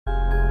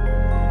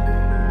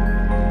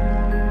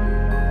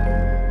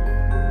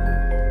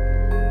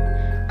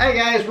Hi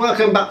guys,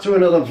 welcome back to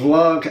another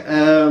vlog.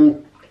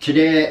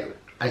 Today,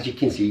 as you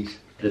can see, it's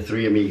the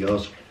three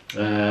amigos.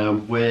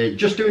 We're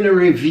just doing a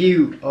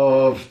review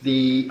of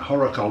the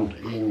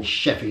Horrorcon in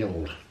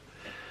Sheffield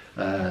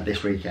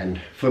this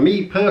weekend. For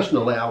me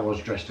personally, I was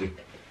dressed as,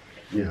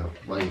 you know,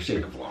 well, you've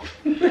seen the vlog.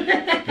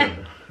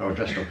 I was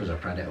dressed up as a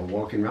predator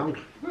walking around.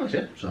 Oh, is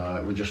it? So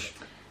it was just...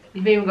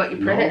 You've even got your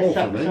predator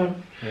socks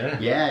on.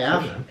 Yeah,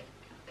 I have.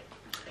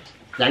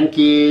 Thank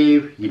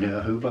you. You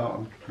know who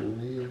bought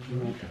them.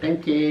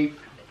 Thank you.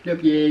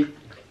 Love you.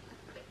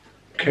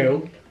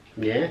 Cool.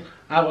 Yeah.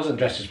 I wasn't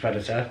dressed as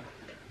Predator.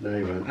 No,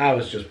 you weren't. I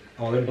was just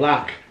all in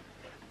black.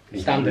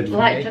 Standard for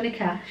Like me. Johnny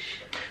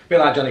Cash. A bit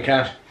like Johnny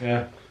Cash,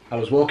 yeah. I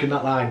was walking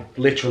that line,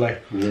 literally.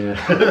 Yeah.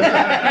 You weren't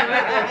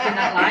walking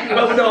that line. You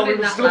were No, we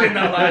were stood in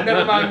that line.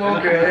 Never mind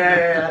walking.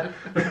 Yeah.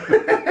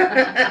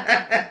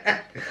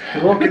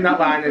 Walking that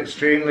line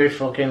extremely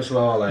fucking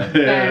slowly.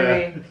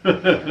 Very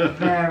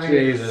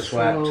Jesus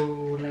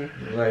slowly. wept.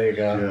 There you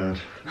go.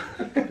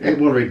 God. It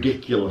was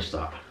ridiculous,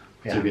 that,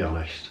 Yeah. to be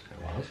honest. It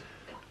was.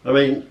 I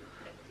mean,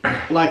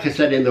 like I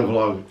said in the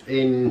vlog,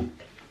 in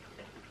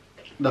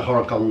the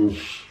Horrorcon's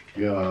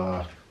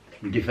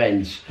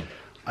defence,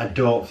 I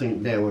don't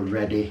think they were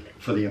ready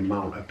for the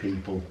amount of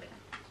people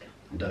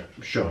that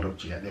showed up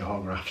to get the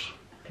autographs.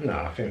 No,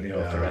 I think they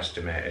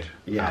overestimated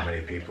how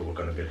many people were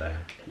going to be there.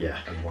 Yeah.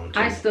 And wanted.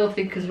 I still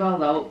think as well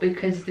though,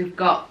 because they've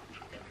got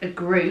a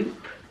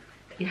group,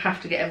 you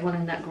have to get everyone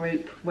in that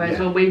group. Whereas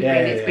when we've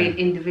been, it's been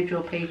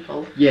individual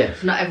people. Yeah.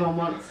 So not everyone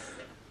wants.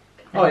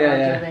 Oh everyone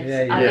yeah, to do yeah,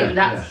 this. yeah, I yeah. think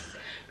that's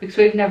because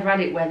we've never had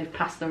it where they've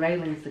passed the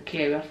railings, the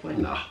queue, have we?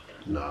 No,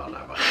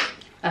 never.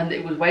 And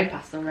it was way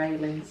past the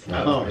railings.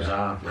 That Oh, was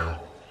bizarre. No.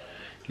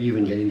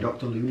 Even getting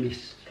Dr.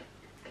 Loomis.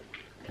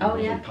 Oh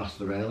yeah. Past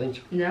the railings.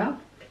 No.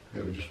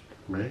 It was just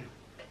me.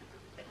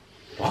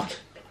 What?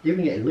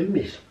 Even getting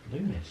Loomis.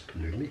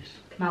 Loomis.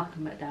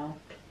 Malcolm McDowell.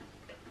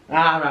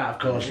 Ah, right, of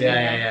course,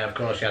 yeah, of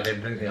course, yeah, I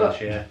didn't drink it last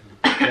year.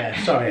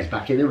 Yeah, sorry.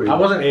 Back in the room. I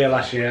wasn't here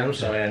last year, I'm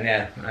sorry,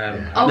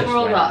 and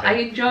Overall though, I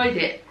enjoyed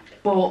it,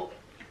 but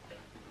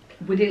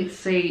we didn't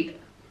see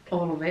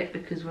all of it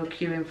because we were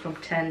queuing from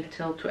 10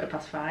 till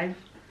 5:20.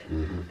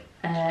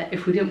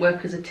 If we didn't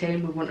work as a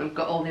team, we wouldn't have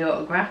got all the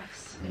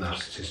autographs. No.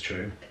 This is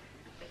true.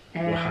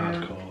 We're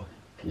hardcore.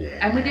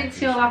 Yeah. And we didn't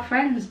see all our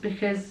friends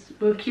because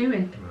we were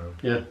queuing.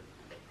 Yeah.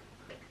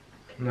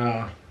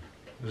 No,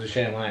 it was a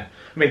shame. Like,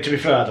 I mean, to be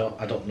fair,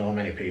 I don't know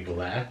many people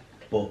there,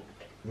 but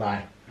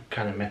like,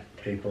 kind of met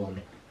people on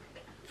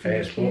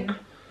Facebook.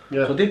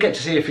 Yeah. So I did get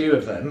to see a few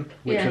of them,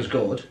 which was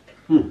good.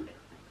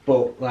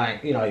 But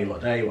like, you know, you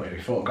look there, you want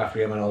to photograph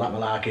with them and all that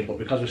malarkey. But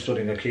because we stood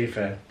in the queue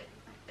for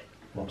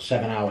what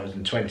 7 hours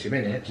and 20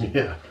 minutes,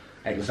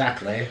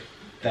 exactly,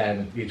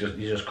 then you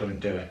just couldn't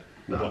do it.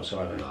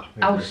 Whatsoever. No.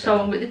 I was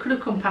so they could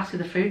have come past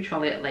with a food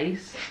trolley at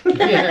least.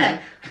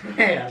 Yeah.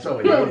 Yeah, that's all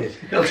it is.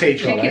 They'll teach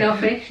you. Chicken or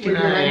fish. You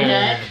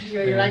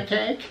like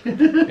cake?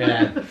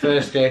 Yeah,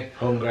 thirsty,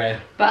 hungry.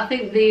 But I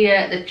think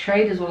the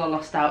traders will have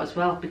lost out as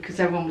well because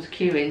everyone was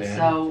queuing,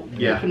 so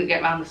they couldn't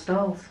get round the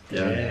stalls.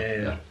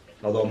 Yeah.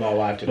 Although my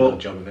wife did a good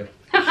job of it.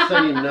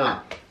 Saying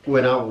that,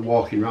 when I was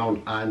walking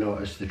around, I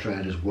noticed the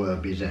traders were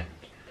busy.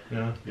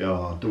 Yeah.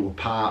 Yeah, there were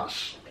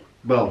parts,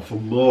 well, for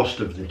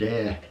most of the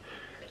day,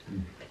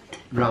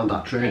 round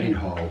that trading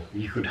hall,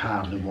 you could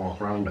hardly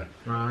walk around it.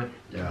 Right.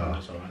 Yeah.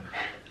 That's alright.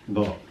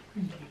 But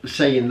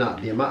saying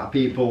that, the amount of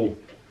people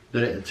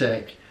that it'd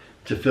take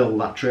to fill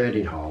that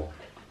trading hall,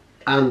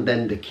 and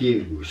then the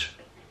queues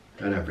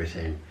and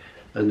everything,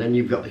 and then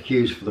you've got the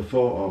queues for the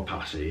photo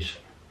passes.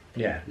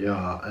 Yeah.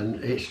 Yeah,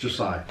 and it's just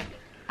like,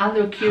 And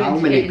they were queuing how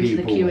to many get into the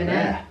people queue were and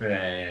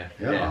there?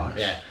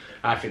 Yeah.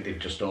 I think they've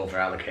just over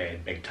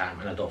allocated big time,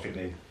 and I don't think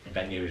the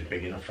venue is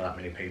big enough for that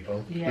many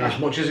people. Yeah. As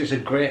much as it's a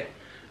great.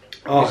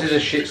 This is a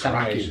shit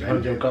sandwich.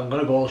 I'm going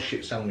to go all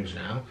shit sandwich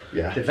now.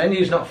 Yeah. The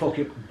venue's not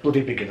fucking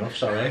bloody big enough,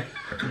 sorry.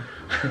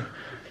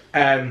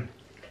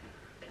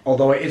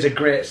 Although it is a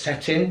great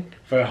setting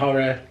for a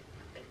horror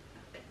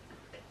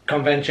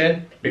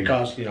convention,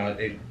 because, you know,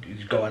 you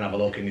go and have a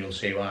look and you'll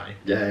see why.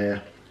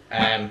 Yeah.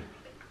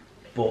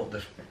 But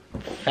the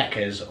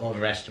feckers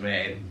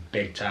overestimated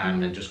big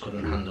time and just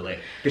couldn't handle it.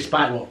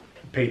 Despite what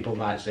people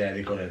might say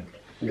they couldn't.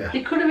 Yeah.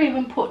 They could have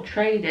even put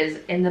traders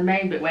in the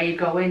main bit where you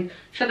go in.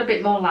 Shed a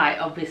bit more light,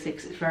 obviously,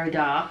 because it's very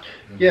dark.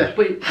 Yeah.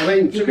 But I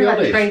mean, you to be could have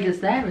honest, traders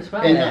there as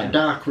well. in that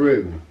dark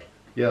room,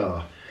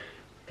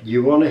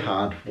 you only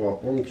had,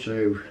 what, 1,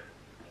 2,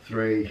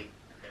 3,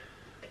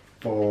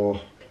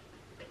 4,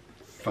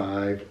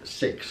 5,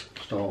 6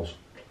 stalls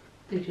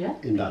Did you?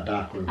 in that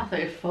dark room. I thought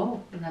it was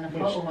 4 and then a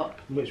photo op.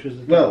 Which was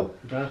the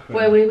dark room?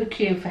 Where we were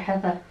queuing for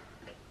Heather.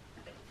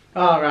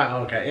 Oh, right,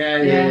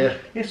 okay.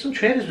 Yeah, some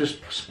traders were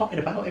spotted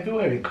about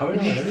everywhere in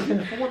corridors and everything.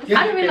 I thought, what the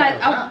I fuck mean, is like,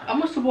 that? I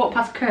must have walked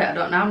past Kurt, I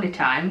don't know how many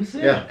times.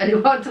 Yeah. And he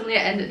walked on the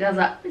end and I was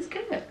like, it's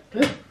Kurt.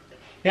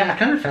 Yeah, I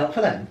kind of felt for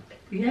them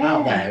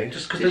out there,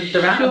 just because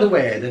they're out of the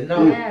way. They're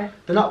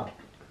not.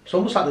 It's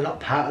almost like they're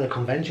not part of the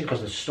convention because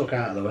they're stuck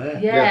out of the way.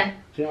 Yeah.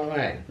 Do you know what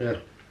I mean? Yeah.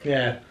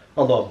 Yeah.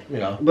 Although, you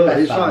know, But Beth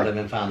it's found like- them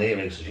and found the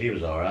earrings, so she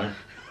was alright.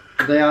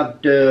 They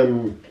had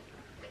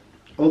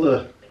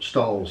other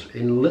stalls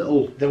in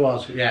little There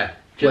was, yeah.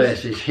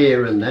 places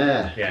here and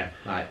there. Yeah,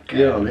 like... You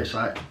know, and it's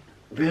like,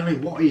 really,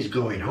 what is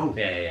going on?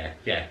 Yeah.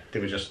 They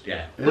were just,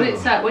 yeah. Well,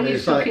 it's like when you're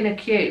It's stuck like- in a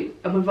queue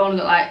and we've only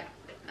got like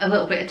a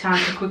little bit of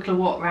time to quickly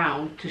walk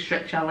round to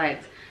stretch our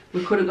legs,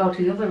 we couldn't go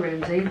to the other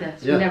rooms either,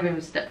 so Yeah. we never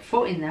even stepped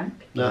foot in them.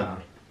 No.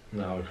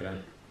 No, we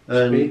couldn't.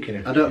 And Speaking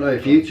of... I don't know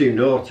if you two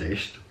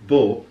noticed,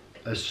 but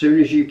as soon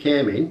as you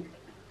came in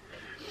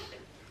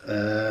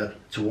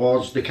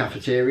towards the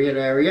cafeteria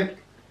area,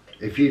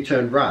 if you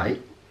turned right,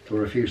 there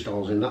were a few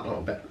stalls in that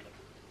little bit.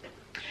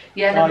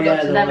 Yeah, never got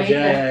to there them was, either.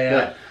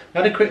 yeah. I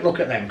had a quick look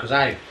at them because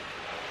I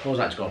always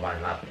like to go by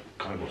and like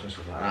comic books and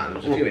stuff like that. And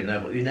there was a few in there,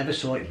 but you never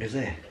saw it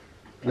busy.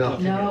 No.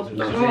 No, It was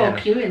we're busy, all and-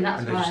 queuing, that's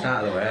And they just why.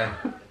 out of the way.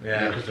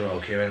 Yeah, because they're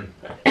all queuing.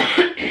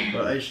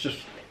 But it's just,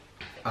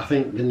 I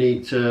think they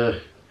need to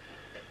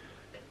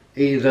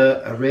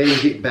either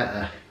arrange it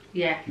better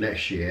Yeah.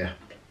 next year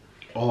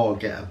or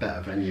get a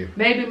better venue.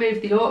 Maybe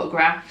move the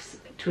autographs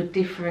to a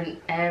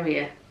different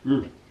area.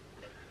 I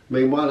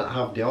mean, why not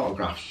have the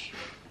autographs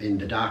in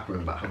the dark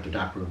room but have the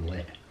dark room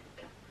lit?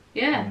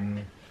 Yeah,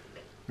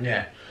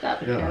 Yeah.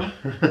 that'd be Yeah.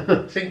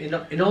 cool. I think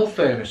in all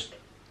fairness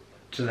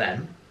to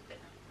them,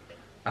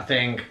 I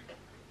think,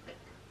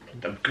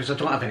 because I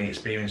don't have any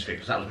experience of it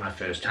because that was my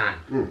first time,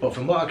 but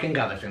from what I can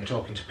gather from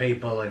talking to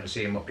people and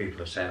seeing what people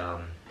have said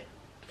on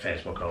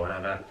Facebook or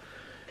whatever,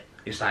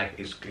 it's like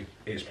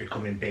it's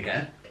becoming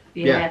bigger,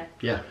 Yeah.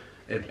 Yeah.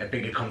 a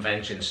bigger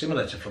convention,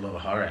 similar to Full of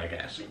Horror, I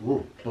guess.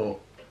 Ooh. But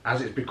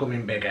as it's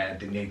becoming bigger,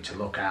 they need to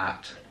look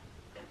at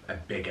a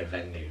bigger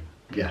venue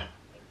Yeah.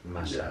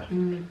 myself,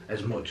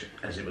 as much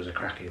as it was a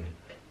cracking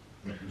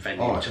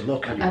venue Oh, to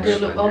look at. I do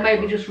look, or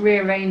maybe just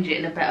rearrange it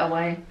in a better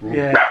way.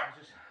 Yeah,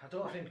 I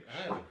don't think.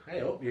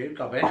 Hey up, you,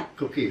 Gobby.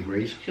 Cookie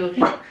agrees. Sure.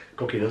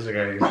 Cookie does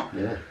agree.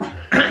 Yeah.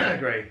 I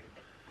agree.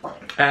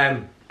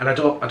 And I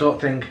don't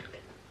think.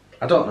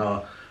 I don't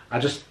know. I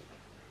just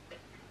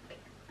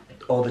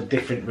all the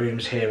different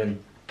rooms here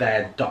and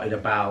there dotted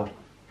about.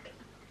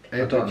 I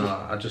don't know.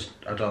 I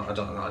don't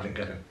know. I didn't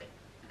get it.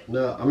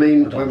 No, I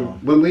mean, I don't know.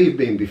 when we've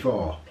been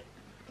before,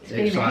 It's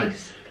been like,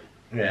 nice.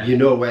 Yeah. you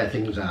know where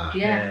things are.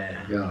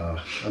 Yeah. Yeah.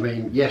 I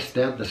mean, yes,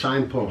 they had the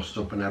signposts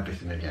up and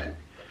everything again,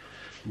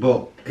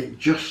 but it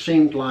just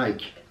seemed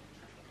like,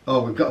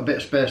 oh, we've got a bit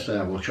of space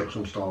there, we'll chuck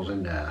some stalls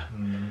in there.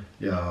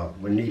 Yeah,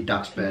 we need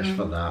that space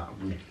for that.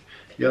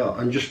 Yeah,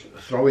 and just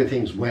throwing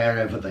things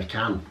wherever they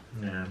can.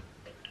 Yeah.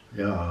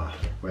 Yeah,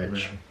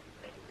 which.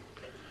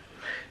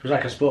 It was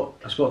like I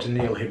spoke to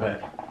Neil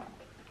Hibbert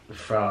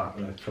from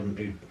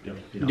the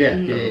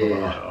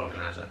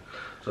organizer.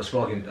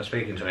 So I was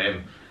speaking to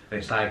him, and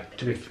it's like,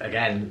 to be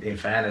again, in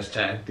fairness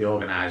to the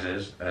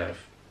organisers of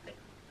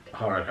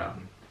Horrorcon,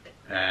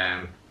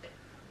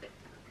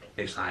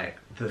 it's like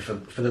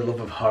for the love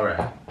of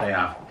horror, they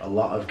have a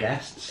lot of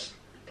guests,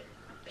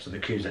 so the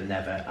queues are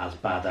never as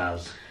bad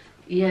as.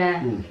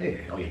 Yeah.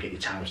 Or you get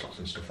your time slots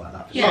and stuff like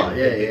that. For Yeah. some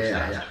big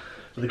stars.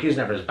 So the queue's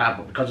never as bad,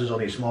 but because there's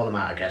only a small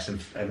amount of guests,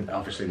 and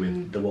obviously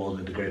with the wall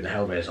and the group, the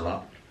Hellraiser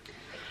lot,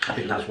 I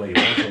think that's where you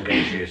also get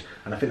issues.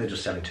 And I think they're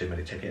just selling too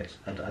many tickets.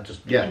 I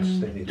just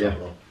think they need to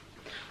look.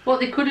 What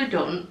they could have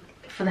done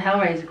for the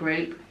Hellraiser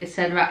group is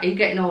said, right, are you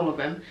getting all of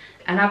them?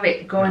 And have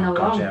it going along.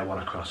 God, yeah,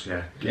 one across,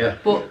 yeah. Yeah.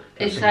 But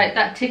it's like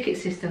that ticket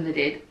system they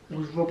did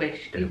was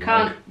rubbish. You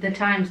can't, the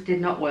times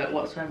did not work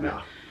whatsoever.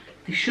 No.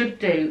 They should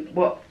do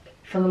what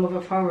For the Love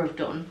of Horror have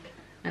done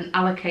and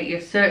allocate you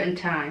a certain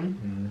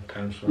time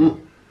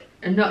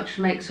and not just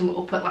make someone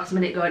up at last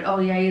minute going, oh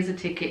yeah, here's a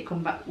ticket,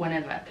 come back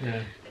whenever.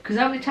 Yeah. Because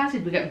how many times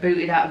did we get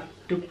booted out of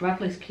Doug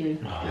Bradley's queue?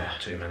 Oh,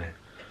 too many.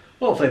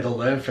 Hopefully they'll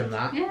learn from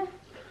that. Yeah.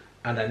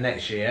 And then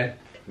next year,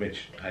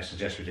 which I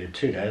suggest we do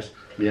 2 days.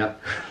 Yeah.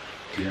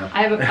 Yeah.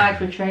 I have applied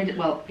for a trader,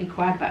 well,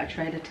 inquired about a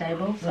trader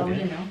table, so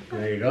Okay. you know.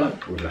 There you go.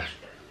 Good lad.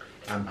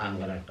 I'm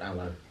gonna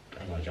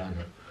join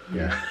that.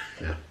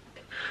 Yeah.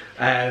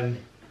 Yeah.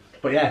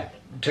 But yeah,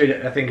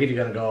 I think if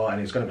you're gonna go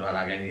and it's gonna be like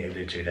that again, you have to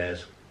do 2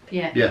 days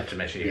Yeah. Yeah. to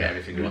make sure you get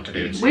everything you want to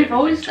do. and see We've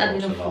always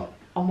everything done towards the enough lot.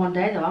 on one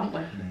day though, haven't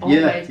we?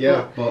 Yeah, Always,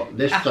 yeah, but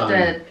this after,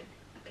 time,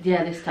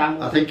 this time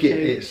we'll I think do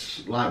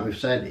it's like we've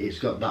said, it's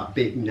got that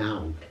big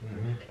noun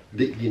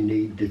that you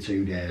need the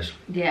 2 days.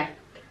 Yeah.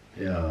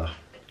 Yeah,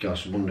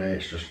 because one day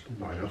it's just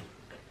not enough.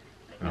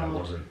 No, it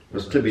wasn't.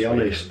 Because to be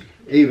honest,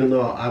 even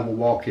though I was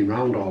walking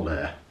round all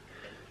day,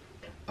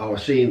 I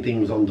was seeing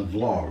things on the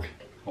vlog,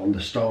 on the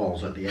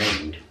stalls at the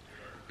end,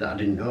 that I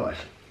didn't notice.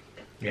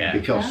 Yeah.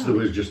 Because there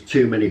was just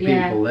too many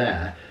Yeah. people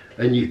there,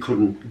 and you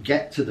couldn't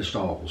get to the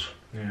stalls.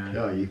 Yeah.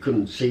 Yeah, you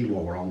couldn't see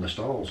what were on the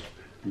stalls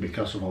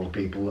because of all the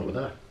people that were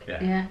there.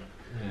 Yeah. Yeah.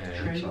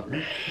 Yeah. It's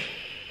like,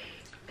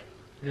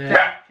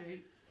 Yeah.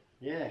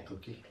 yeah,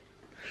 Cookie.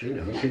 She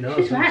knows. She knows.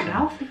 She's right doesn't she?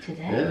 mouthy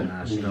today. Yeah.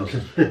 Nah, she knows.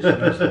 She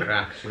knows the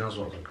crack. She knows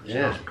what. She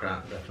Yeah. knows the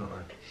crack.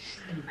 Definitely.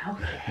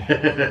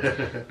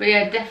 Mouthy. But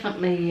yeah,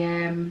 definitely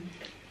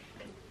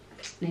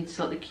need to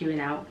sort the queuing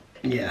out.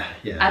 Yeah,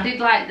 yeah. I did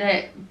like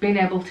that being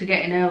able to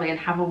get in early and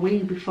have a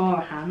wee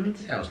beforehand.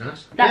 Yeah, that was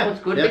nice. That Yeah, was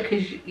good yeah.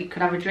 because you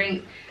could have a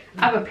drink,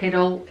 have a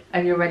piddle,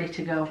 and you're ready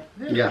to go.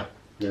 Yeah,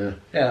 Yeah.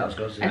 Yeah, that was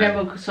good. And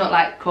everyone could sort of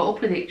like caught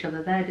up with each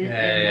other there, didn't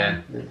they?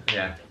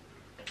 Yeah.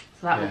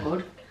 So that was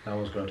good. That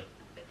was good.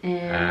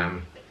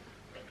 I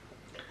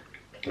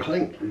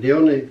think the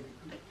only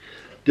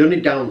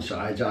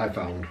downsides I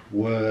found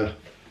were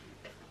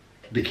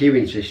the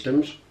queuing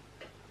systems.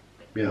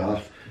 Yeah.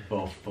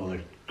 Both for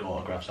the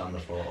autographs and the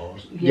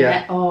photos.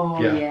 Yeah.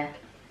 Oh yeah.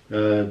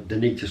 They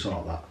need to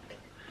sort that.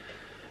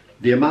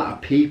 The amount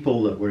of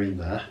people that were in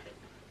there.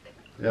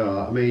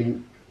 Yeah, I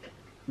mean,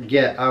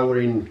 yeah, I were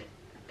in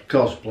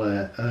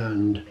cosplay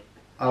and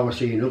I was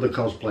seeing other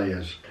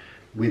cosplayers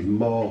with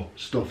more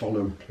stuff on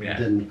them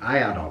than I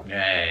had on.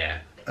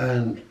 Yeah.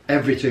 And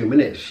every 2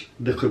 minutes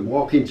they could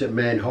walk into the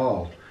main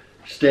hall,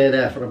 stay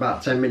there for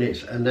about 10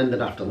 minutes and then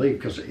they'd have to leave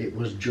because it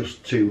was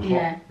just too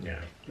hot.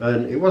 Yeah.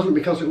 And it wasn't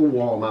because it was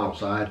warm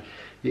outside,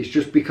 it's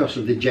just because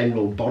of the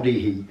general body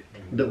heat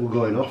that were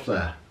going off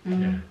there.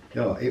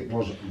 Yeah, it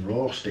was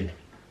roasting.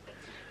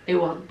 It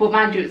was, but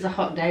mind you, it was a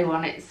hot day,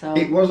 wasn't it? So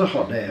it was a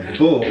hot day,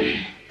 but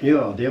you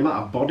know, the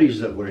amount of bodies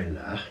that were in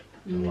there,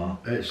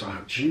 it's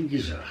like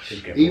Jesus.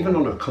 Even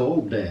on a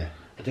cold day,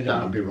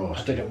 that'd be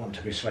roasting. I didn't want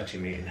to be sweaty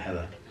meeting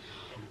Heather.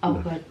 Oh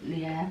good,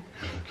 yeah.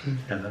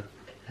 Heather.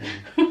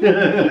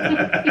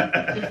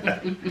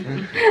 Heather.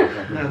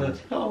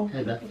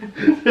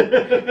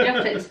 You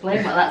have to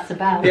explain what that's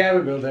about. Yeah,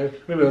 we will do.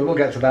 We will. We'll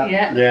get to that.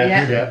 Yeah.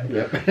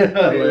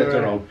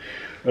 Later on.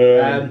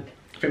 I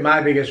think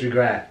my biggest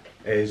regret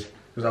is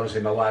because obviously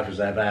my wife was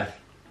there, Beth,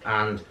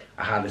 and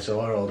I hardly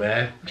saw her all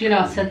day. Do you know,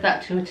 I said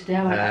that to her today.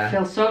 I went, I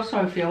feel so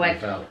sorry for you.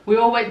 We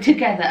all went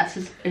together. I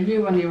said, are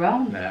you on your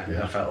own?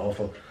 Yeah, I felt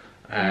awful.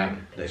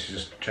 This is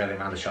just trailing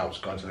around the shops,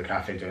 going to the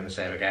cafe, doing the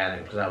same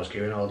again because I was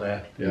queuing all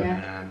day.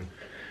 I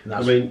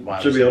mean,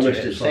 to be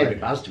honest, it's saved like,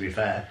 me buzz, to be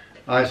fair.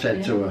 I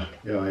said to her,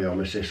 your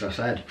missus, I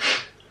said,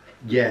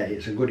 yeah,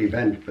 it's a good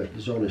event, but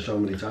there's only so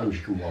many times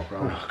you can walk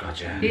around. Oh God,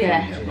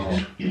 Yeah.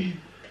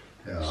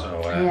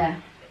 So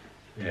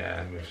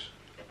yeah, and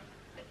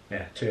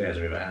 2 days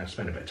of it, I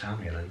spent a bit of time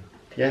here then.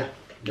 Yeah.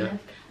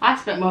 I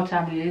spent more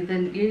time with you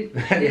than you.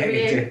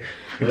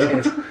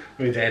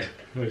 We did.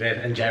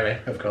 And Jerry,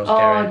 of course.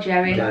 Oh,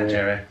 Jerry. We like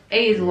Jerry.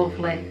 He's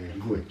lovely.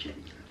 Good Jerry.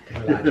 We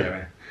like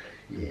Jerry.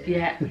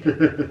 Yeah.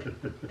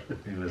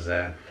 He was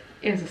a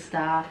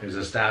star. He was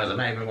a star. I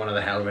met him in one of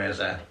the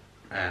Hellraiser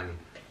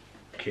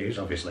queues,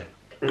 obviously,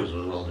 because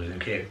we were always in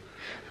queue.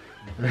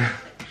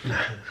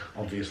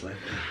 Obviously.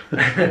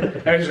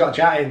 I just got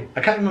chatting.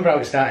 I can't remember how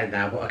it started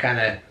now, but I kind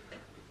of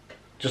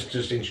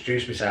just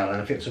introduced myself,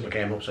 and I think someone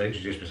came up, so I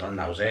introduced myself, and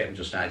that was it, and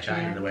just started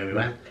chatting, and away we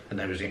went. And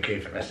then we was in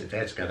queue for the rest of the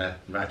day together,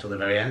 right till the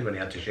very end when he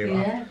had to shoot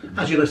off.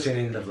 As you'll have seen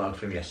in the vlog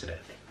from yesterday.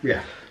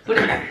 Yeah. But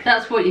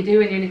that's what you do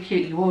when you're in a queue,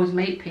 you always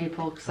meet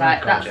people, because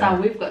that's how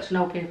we've got to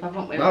know people,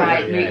 haven't we?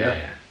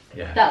 Yeah.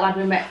 That lad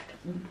we met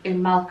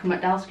in Malcolm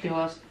McDowell's queue,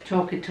 I was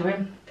talking to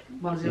him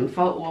when I was in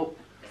photo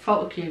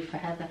queue for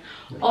Heather.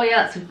 Oh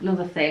yeah, that's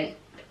another thing.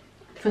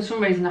 For some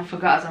reason I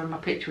forgot I was having my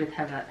picture with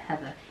Heather.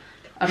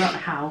 I don't know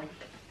how,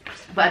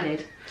 but I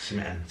did.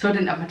 So I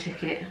didn't have my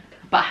ticket,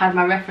 but I had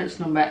my reference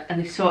number and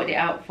they sorted it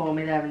out for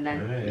me there and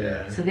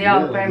then. So they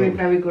are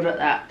very good at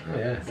that. Oh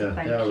yeah, so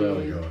they are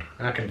really good.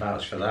 I can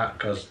vouch for that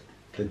because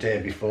the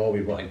day before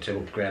we wanted to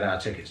upgrade our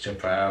tickets to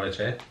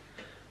priority.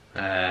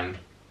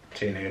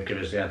 Tina gave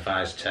us the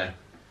advice to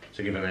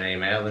give them an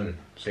email and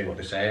see what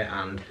they say,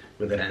 and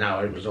within an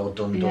hour it was all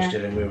done,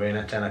 dusted, and we were in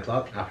at 10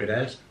 o'clock. Happy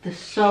days. They're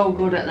so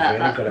good at that.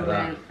 Really good at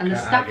that. And the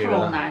staff are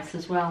all nice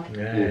as well.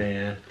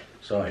 Yeah.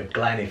 So if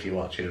Glenn, if you're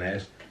watching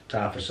this,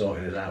 Tar for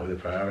sorting us out with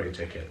the priority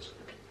tickets.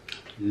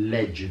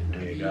 Legend.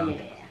 There you go.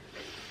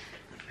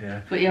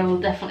 Yeah. But yeah, we'll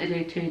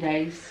definitely do 2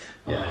 days.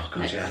 Oh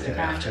God, I think we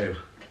have to.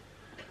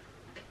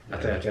 I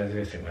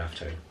do think we have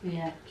to.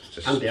 Yeah.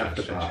 And the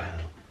after party.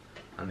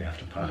 And the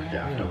after party. The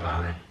after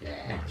party.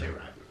 Yeah.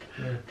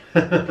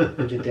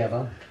 Who did they have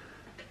on?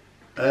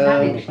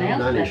 Nine Inch Nails.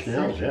 Nine Inch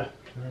Nails, yeah.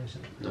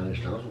 Nine Inch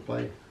Nails will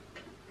play.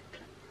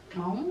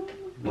 Oh.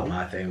 Not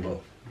my thing,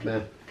 but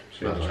Yeah.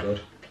 it was good.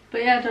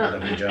 But yeah,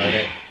 I've enjoyed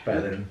it.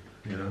 Better than,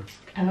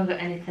 Have I got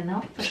anything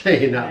else?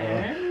 Saying that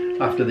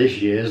though, after this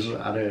year's,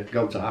 I'd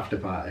gone to after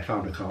party,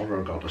 found a corner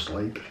and got to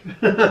sleep.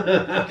 We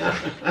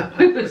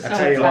were so I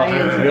tell you what,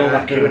 tired. we all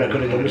that queuing, I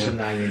could have done with some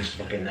 9-inch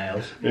fucking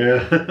nails.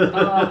 Yeah.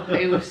 Oh,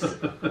 it was...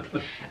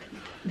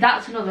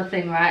 That's another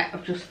thing, right,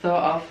 I've just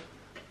thought of.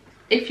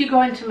 If you're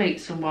going to meet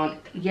someone,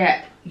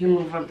 yeah, you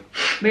love them.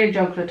 Me and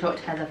John could have talked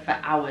to Heather for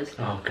hours.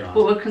 Oh God.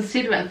 But we're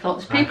considerate and thought,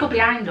 there's people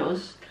behind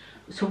us,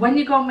 so when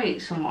you go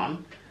meet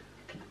someone,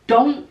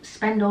 don't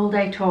spend all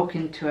day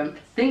talking to them.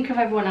 Think of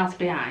everyone else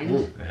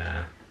behind.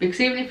 Yeah. Because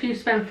even if you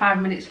spend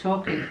 5 minutes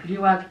talking,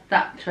 you add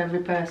that to every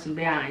person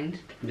behind.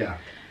 Yeah.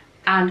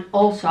 And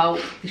also,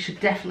 you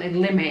should definitely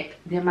limit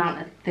the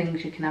amount of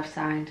things you can have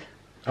signed.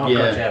 Oh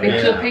God, yeah.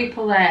 Because there are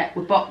people there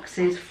with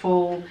boxes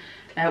full.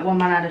 One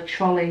man had a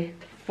trolley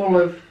full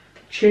of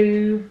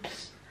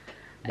tubes.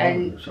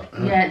 And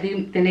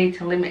they need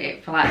to limit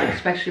it for like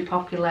especially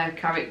popular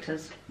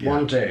characters.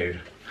 One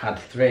dude had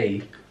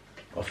 3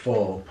 or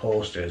 4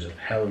 posters of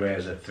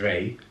Hellraiser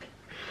 3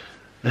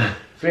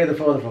 3 of the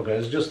 4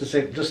 fuckers, just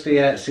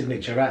the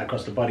signature right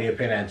across the body of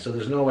Pinhead, so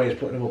there's no way he's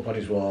putting them up on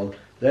his wall.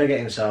 They're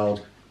getting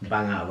sold,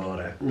 bang out of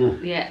order.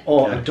 Yeah.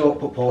 Or and don't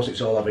put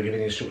post-its all over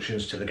giving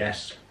instructions to the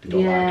guests. They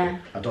don't like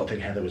it. I don't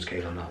think Heather was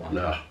keen on that one.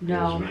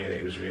 No.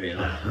 It was really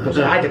not. Because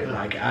I didn't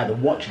like it either,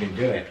 watching him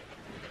do it.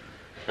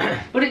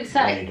 But it's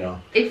like,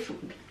 if,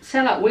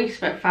 say like we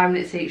spent 5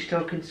 minutes each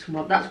talking to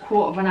someone, that's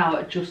quarter of an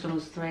hour just on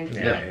us 3.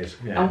 Yeah, it is.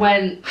 Yeah. And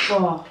when,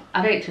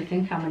 I'd hate to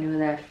think how many were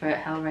there for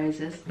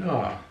Hellraisers.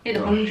 In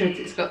the hundreds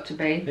it's got to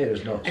be. It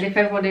was nuts. And if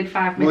everyone did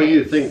 5 minutes... Well,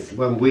 you think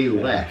when we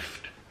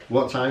left,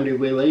 what time did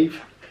we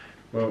leave?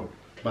 Well,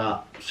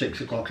 about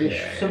 6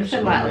 o'clock-ish.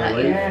 Something like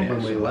that,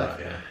 when we left.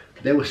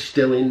 They were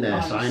still in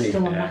there signing.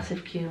 Still a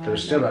massive queue. There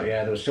was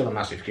still a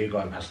massive queue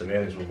going past the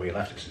railings when we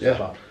left at 6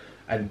 o'clock.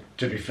 And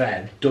to be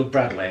fair, Doug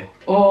Bradley.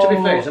 To be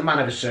fair, he's a man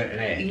of a certain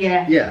age.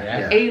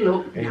 Yeah. He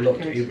looked. He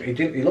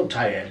looked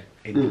tired.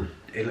 He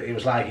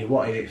was like he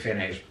wanted it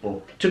finished.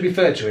 But to be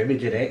fair to him, he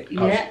did it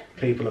because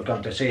people have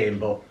gone to see him.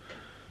 But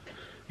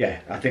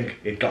yeah, I think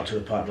it got to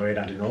the point where he'd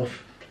had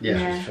enough.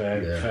 Yeah.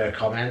 Fair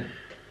comment.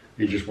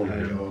 You just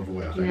wanted it over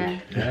with, I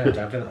think. Yeah,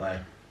 definitely.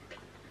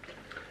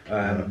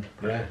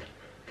 Yeah.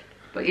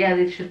 But yeah,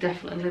 they should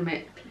definitely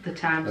limit the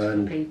times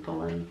for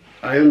people. And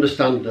I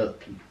understand that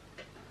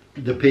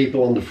the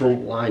people on the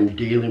front line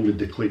dealing with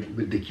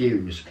the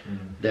queues,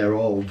 they're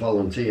all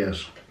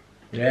volunteers.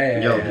 They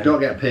don't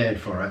get paid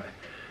for it.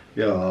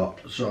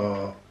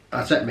 So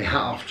I take my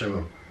hat off to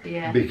them.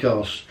 Yeah.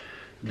 Because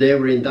they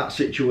were in that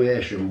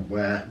situation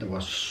where there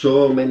were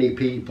so many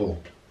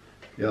people,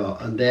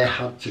 and they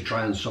had to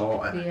try and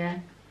sort it. Yeah.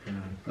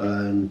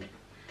 And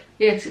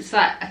it's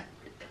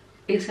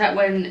like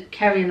when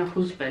Kerry and her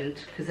husband,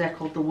 because they're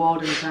called the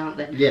Wardens, aren't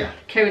they? Yeah.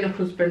 Kerry and her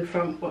husband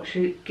from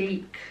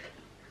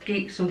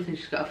Geek something,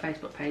 she's got a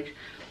Facebook page.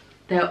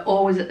 They're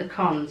always at the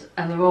cons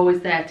and they're always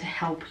there to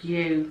help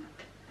you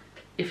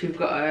if you've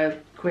got a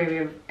query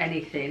of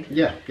anything.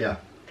 Yeah.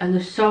 And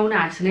they're so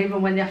nice, and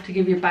even when they have to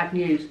give you bad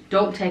news,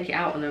 don't take it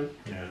out on them.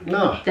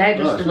 No. They're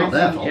just a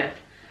messenger.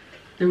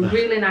 They're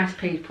really nice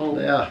people.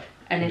 They are.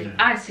 And if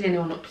I see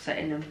anyone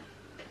upsetting them,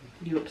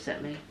 you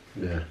upset me.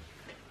 Yeah.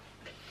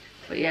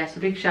 But yeah,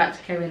 so big shout out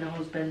to Kerry and her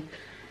husband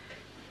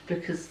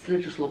because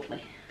they're just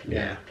lovely.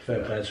 Yeah,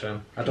 fair play to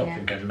him. I don't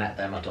think I've met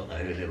them, I don't know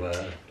who they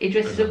were. He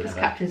dresses up as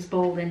Captain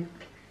Spaulding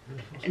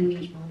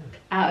and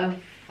out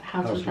of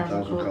House of a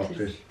Thousand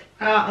Corpses.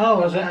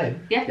 Was it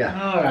him? Yeah.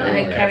 Oh, right. And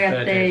then Kerry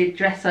had the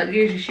dress up,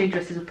 usually she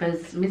dresses up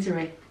as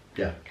Misery.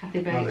 Yeah.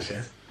 Kathy Bates.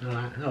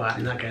 Alright,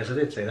 in that case I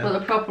did see that.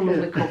 But a proper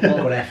lovely couple.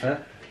 Good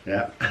effort.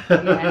 Yeah.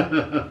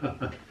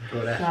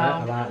 Good effort,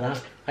 I like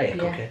that. Hey,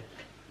 Cookie.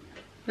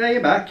 Yeah,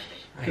 you're back.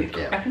 Good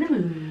girl. Back in the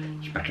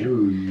room. Back in the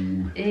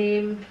room.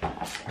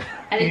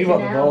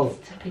 Anything else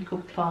to pick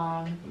up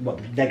on?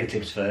 What,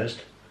 negatives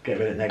first? Get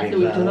rid of negatives. I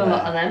think we've done a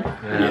lot of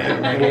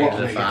them. Negatives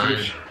are fine.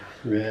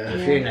 Yeah.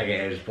 A few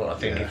negatives, but I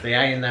think if they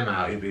iron them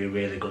out, it'd be a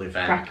really good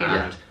event. Cracking.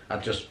 And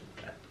I'd just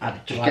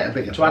get a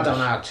bigger to add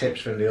on our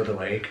tips from the other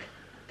week.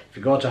 If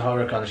you go to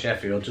Horrorcon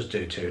Sheffield, just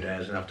do 2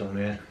 days and I've done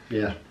with it.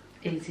 Yeah.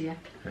 Easier.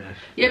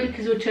 Yeah,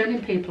 because we're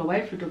turning people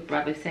away from Doug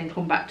Bradley saying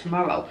come back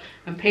tomorrow,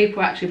 and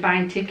people are actually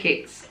buying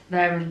tickets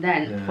there and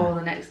then for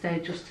the next day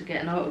just to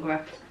get an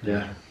autograph.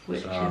 Yeah.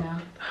 Which,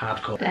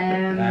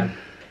 hardcore.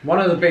 One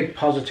of the big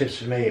positives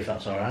for me, if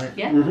that's alright.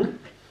 Yeah.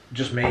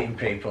 Just meeting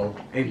people.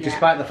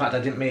 Despite the fact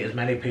I didn't meet as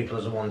many people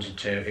as I wanted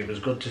to, it was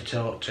good to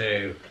talk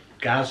to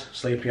Gaz,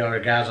 Sleepy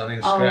Aura Gaz on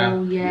Instagram.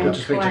 Oh, yeah. Good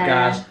to speak to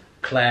Gaz,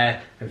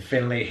 Claire and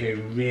Finley,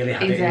 who really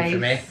had it in for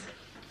me.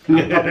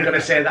 I'm probably going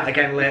to say that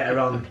again later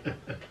on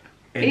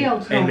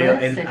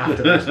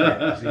after this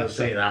bit, so you'll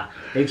see that.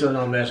 He's done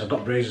no mercy. I've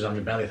got bruises on my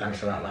belly thanks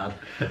to that lad.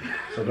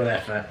 So good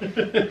effort.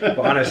 But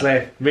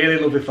honestly, really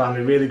lovely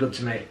family, really good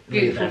to meet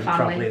them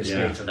properly and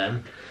speak to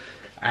them.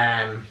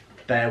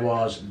 There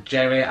was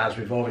Jerry, as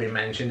we've already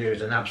mentioned,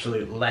 who's an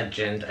absolute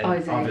legend,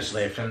 and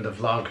obviously from the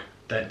vlog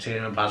that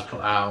Tina and Baz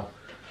put out,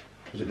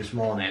 was it this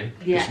morning?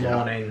 Yeah. This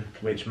morning,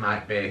 which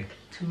might be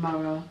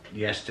tomorrow.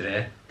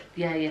 Yesterday.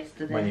 Yeah,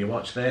 yesterday. When you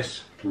watch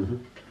this,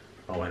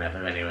 or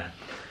whenever, anyway.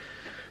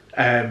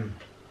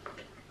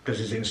 Because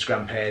his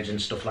Instagram page and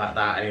stuff like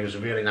that, and he was a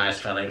really nice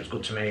fella. It was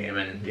good to meet him,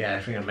 and yeah, I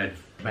think I've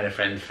made a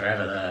friend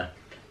forever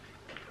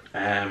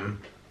there.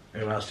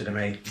 Who else did I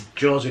meet?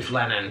 Joseph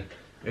Lennon,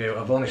 who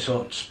I've only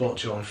spoke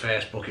to on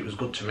Facebook. It was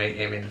good to meet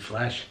him in the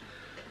flesh,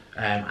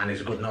 and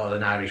he's a good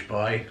Northern Irish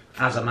boy,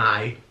 as am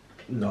I.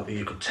 Not that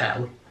you could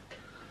tell,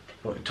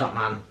 but top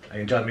man. I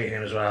enjoyed meeting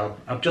him as well.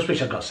 I just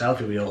wish I'd got a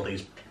selfie with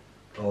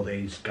all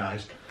these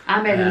guys. I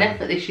made an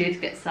effort this year to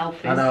get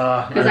selfies. I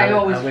know. Because I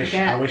always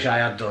forget. I wish I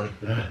had done.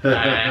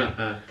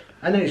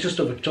 And then it's just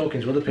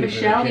talking to other people.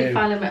 Michelle, you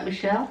finally met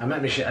Michelle? I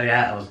met Michelle,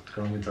 yeah, I was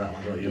going into that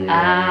one, don't you?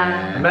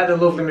 I met the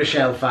lovely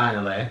Michelle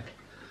finally.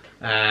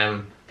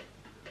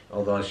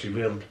 Although she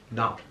will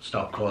not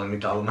stop calling me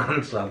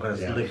Dollman, so I'm going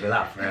to live with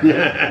that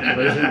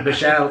forever.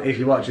 Michelle, if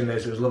you're watching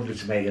this, it was lovely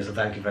to meet you, so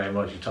thank you very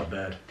much. You're top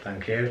bird.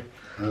 Thank you.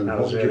 And that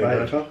was really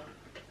good.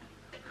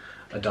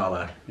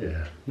 $1.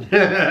 Yeah.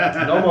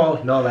 No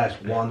more, no less,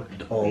 $1.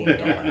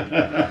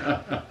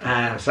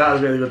 So that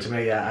was really good to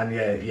meet you, and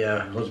your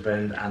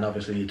husband, and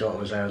obviously your daughter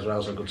was there as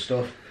well, so good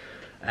stuff.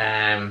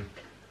 There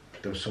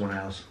was someone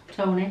else.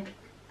 Tony.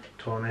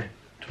 Tony,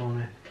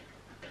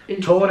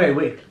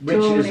 which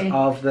is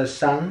of the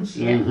Sands.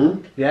 Yeah.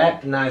 Yeah,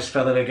 nice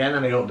fella again,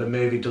 and I hope the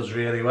movie does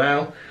really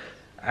well.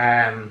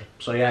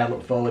 So yeah, I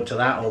look forward to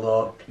that,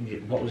 although,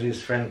 what was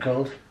his friend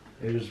called?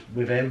 Who was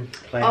with him,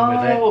 playing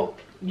with it? Oh,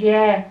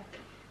 yeah.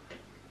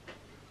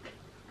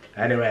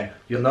 Anyway,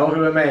 you'll know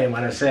who I mean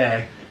when I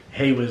say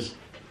he was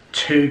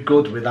too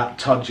good with that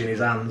Todge in his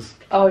hands.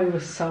 Oh, he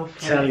was so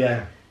funny. Tell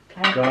you,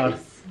 God,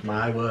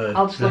 my word.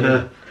 I'll just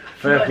look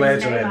Fair play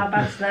to him. How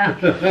bad's that?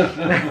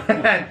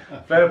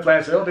 Fair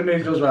play. So I hope the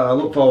movie does well. I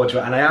look forward to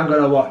it, and I am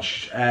going to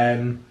watch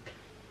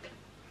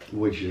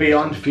Which is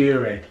Beyond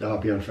Fury. Oh,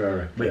 Beyond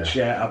Fury. Which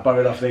I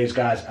borrowed off these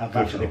guys. I've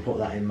actually put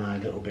that in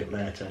mind a little bit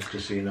later,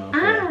 just so you know.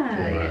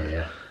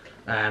 Yeah.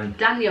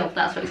 Daniel,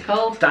 that's what it's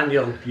called.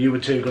 Daniel, you were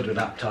too good with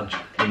that, Todge.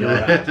 You know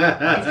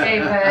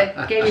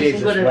that. He gave you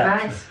some good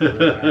advice.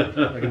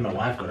 I give my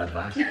wife good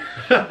advice.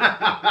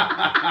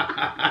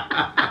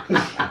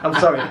 I'm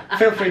sorry.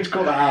 Feel free to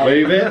cut that out.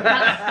 Leave it.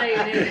 That's saying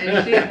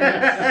it. She's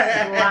gonna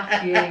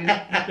slap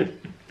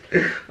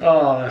you.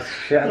 Oh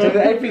shit! I do it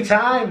every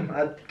time.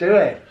 I do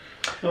it.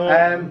 Who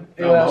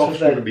else was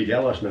going to there? be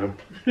jealous now.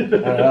 I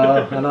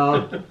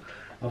know.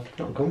 I've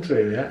not come to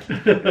him yet.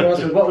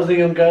 What was the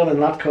young girl and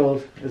lad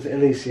called? Was it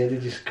Alicia?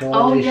 Did you call her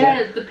Alicia?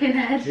 Yeah, the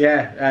pinhead.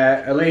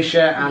 Yeah,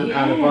 Alicia and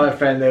her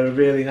boyfriend, they were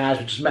really nice.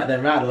 We just met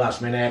them right at the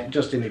last minute,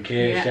 just in the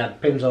queue. She had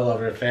pins all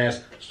over her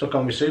face, stuck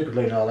on with super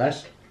glue no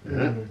less.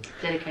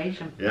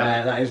 Dedication.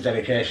 That is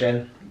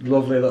dedication.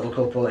 Lovely little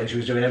couple, and she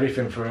was doing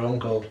everything for her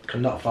uncle.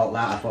 Could not fault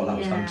that. I thought that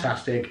was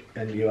fantastic,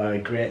 and you are a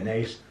great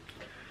niece.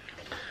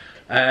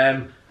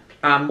 And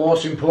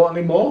most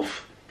importantly,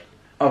 Morph.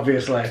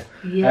 Obviously,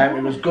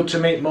 it was good to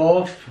meet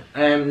Morph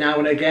now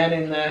and again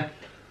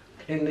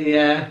in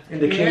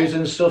the queues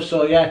and stuff.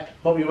 So yeah,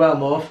 hope you're well,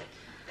 Morph.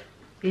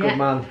 Good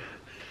man.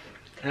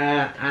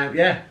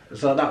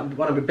 So that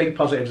one of the big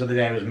positives of the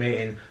day was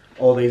meeting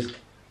all these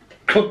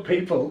good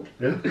people.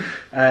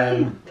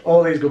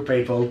 All these good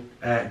people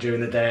during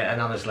the day, and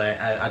honestly,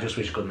 I just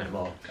wish I could meet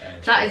more.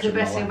 That is the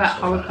best thing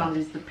about Horrorcon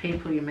is the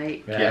people you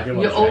meet.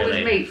 You always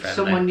really meet friendly.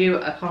 someone new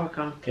at a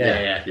Horrorcon.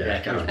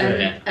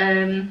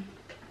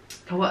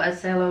 I want to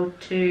say hello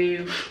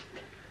to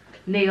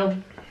Neil,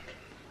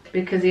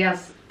 because he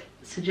has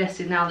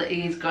suggested now that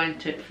he is going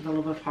to For the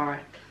Love of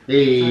Horror. So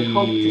I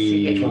hope to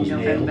see him in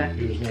November.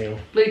 Who's Neil?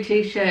 Blue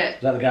t-shirt.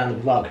 Is that the guy in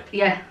the vlog?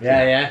 Yeah.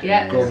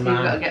 Yeah. Good so man.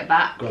 You've got to get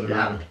back. Good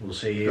man. We'll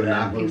see you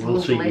there.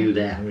 We'll see you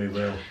there. We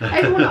will.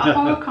 Everyone at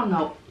Horrorcon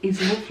though is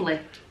lovely.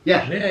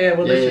 Yeah.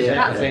 Well, this is it.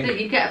 That's the thing.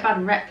 You get a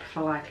bad rep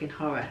for liking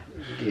horror.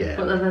 Yeah.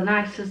 But they're the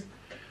nicest.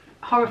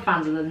 Horror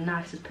fans are the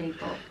nicest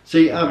people.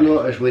 See, I've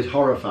noticed with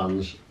horror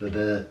fans, they're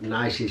the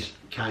nicest,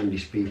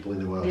 kindest people in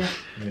the world.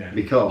 Yeah.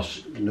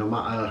 Because no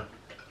matter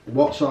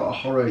what sort of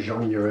horror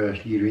genre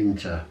you're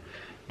into,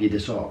 you're the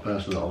sort of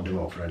person that'll do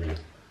it for anyone.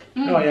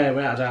 Oh yeah,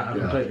 I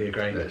completely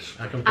agree.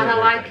 And I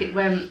like it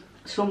when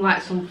some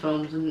like some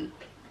films, and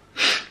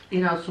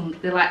they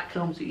like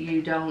films that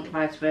you don't,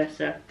 vice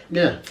versa.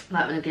 Yeah.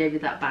 Like when I gave you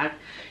that bag,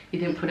 you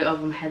didn't put it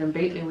over my head and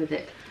beat me with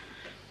it.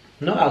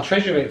 No, I'll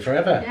treasure it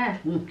forever. Yeah.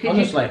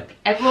 Honestly.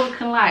 Everyone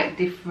can like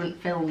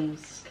different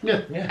films.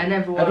 Yeah. And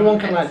everyone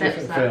can like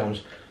different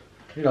films.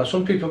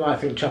 Some people might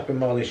think Chopping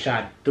Mall is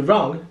shite. They're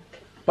wrong,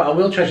 but I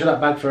will treasure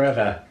that bag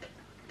forever.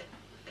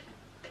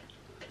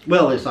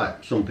 Well, it's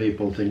like some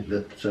people think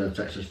that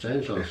Texas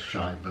Chainsaw is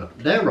shite, but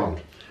they're wrong.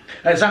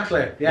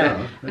 Exactly,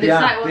 yeah. But it's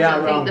like ones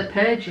that think The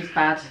Purge is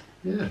bad.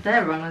 Yeah.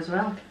 They're wrong as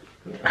well.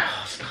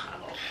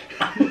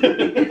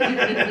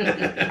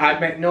 I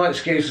make no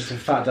excuses for the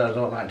fact that I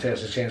don't like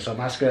Texas Chainsaw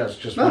Massacre. That's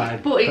just my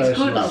But it's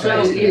good,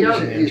 so you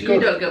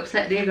don't get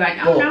upset, do you? Going,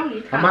 oh no,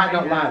 you can't. I might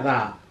not like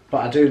that,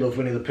 but I do love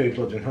Winnie the Pooh,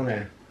 Blood and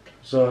Honey.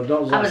 So I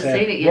haven't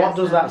seen it yet. What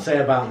does that say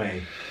about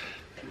me?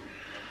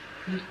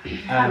 I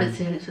haven't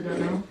seen it, so I don't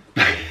know.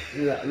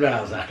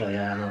 Well, exactly,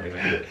 yeah, I know what you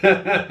mean.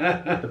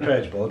 The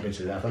Purge bored me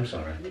to death, I'm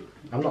sorry.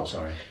 I'm not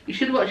sorry. You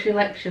should watch The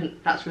Election,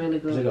 that's really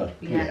good. Is it good?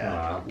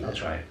 Yeah. I'll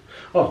try it.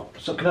 Oh,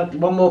 so can I,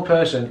 one more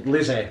person,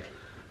 Lizzie.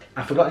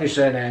 I've forgotten your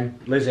surname,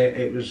 Lizzie.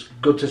 It was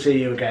good to see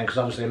you again, because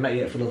obviously I met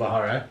you at For Love of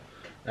Horror.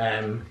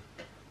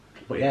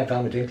 But yeah,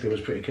 Velma Dinkley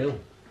was pretty cool.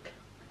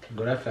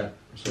 Good effort.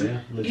 So yeah,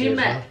 Lizzie You as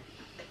met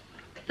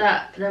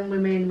them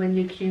women when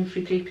you queued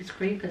for Jeepers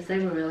Creepers, they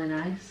were really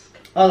nice.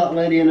 Oh, that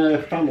lady and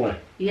her family.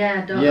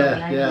 Yeah, I don't know the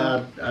name.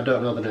 Yeah, I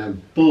don't know the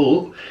name.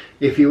 But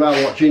if you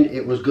are watching,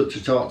 it was good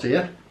to talk to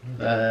you.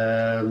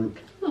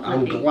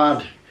 I'm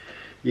glad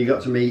you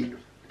got to meet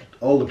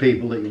all the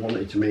people that you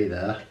wanted to meet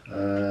there.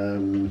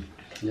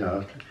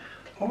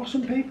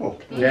 Awesome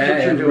people.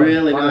 Yeah, such a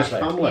really nice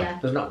family. Yeah.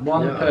 There's not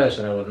one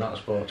person I would not have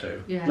spoke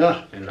to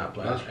in that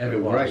place.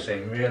 Everyone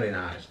seemed really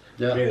nice,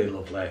 really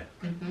lovely.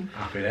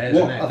 Happy days,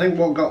 isn't it? I think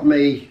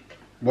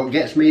what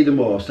gets me the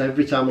most,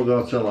 every time we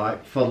go to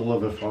like For the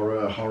Love of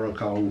Horror,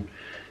 Horrorcon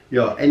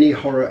any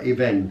horror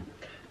event,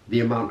 the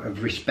amount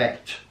of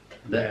respect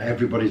that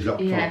everybody's got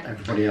for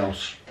everybody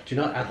else. Do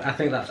you know? I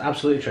think that's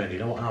absolutely true. You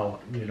know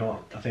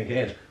what I think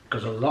it is,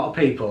 because a lot of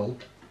people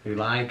who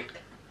like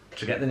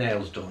to get the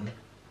nails done,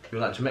 who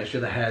like to make sure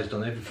their hair's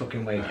done every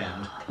fucking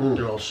weekend,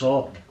 they're all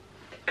so,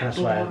 can I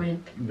swear,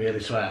 really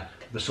swear,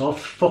 they're so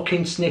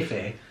fucking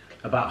sniffy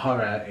about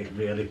horror. It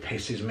really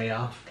pisses me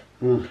off.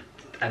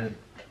 And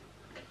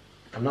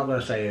I'm not going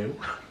to say who.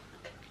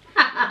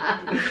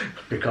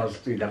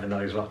 Because you never know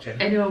who's watching.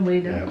 Anyone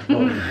we know.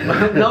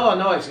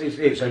 No,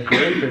 it's a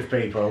group of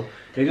people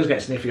who just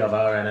get sniffy of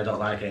horror, and I don't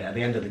like it. At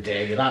the end of the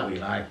day, you like what you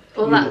like.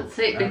 Well, that's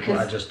it, because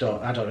I just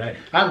don't. I don't really.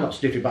 I'm not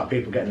sniffy about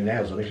people getting their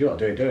nails on. If you want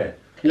to do it.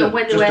 And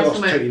when you wear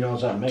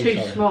something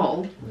too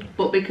small,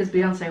 but because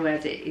Beyonce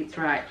wears it, it's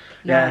right.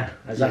 No. Yeah,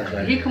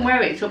 exactly. You can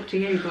wear it, it's up to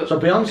you. But so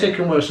Beyonce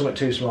can wear something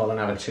too small and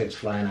have her tits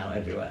flying out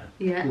everywhere.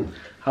 Yeah.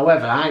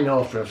 However, I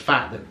know for a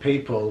fact that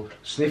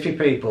sniffy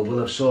people will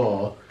have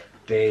saw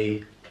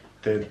the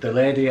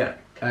lady at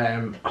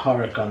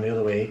Horrorcon the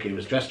other week who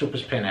was dressed up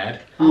as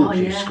Pinhead. She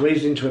was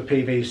squeezed into a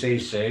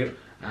PVC suit,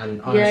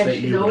 and honestly,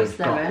 you would have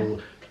got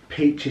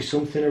peachy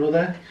something or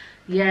other.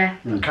 Yeah.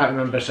 I can't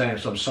remember saying,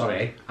 so I'm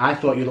sorry. I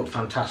thought you looked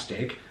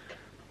fantastic,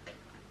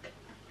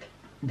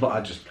 but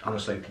I just,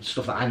 honestly,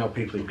 stuff that I know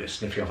people who get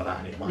sniffy over that,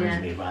 and it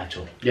winds me right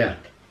up. Yeah.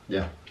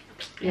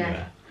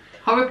 Anyway.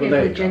 Horror people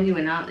are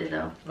genuine, aren't they,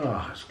 though?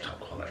 Oh, it's top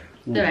quality.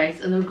 There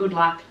is, and they're a good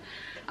laugh.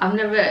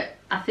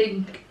 I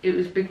think it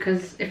was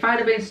because if I'd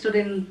have been stood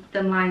in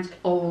them lines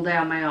all day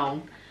on my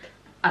own,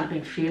 I'd have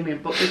been fuming.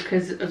 But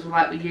because it was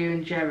like with you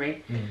and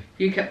Jerry,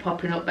 you kept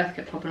popping up, Beth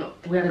kept popping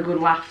up, we had a good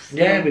laugh. So.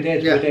 Yeah, we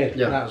did. Yeah.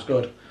 That was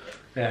good.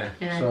 Yeah.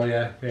 So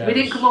yeah. We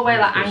didn't come away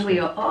like angry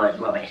or it's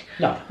rubbish.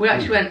 No. We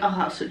actually went, oh,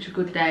 that's such a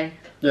good day.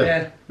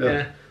 Yeah.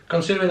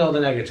 Considering all the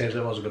negatives,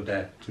 it was a good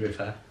day. To be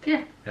fair.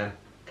 Yeah. Yeah.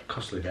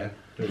 Costly day.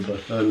 It was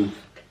good. And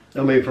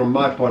I mean, from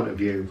my point of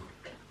view,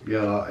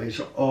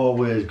 it's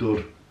always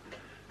good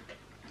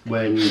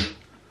when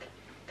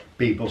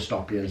people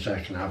stop you and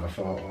say, can I have a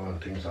photo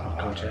and things like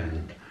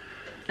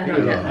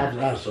that.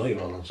 I saw you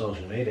all on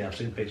social media. I've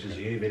seen pictures of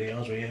you,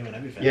 videos with you and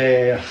everything.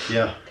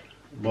 Yeah.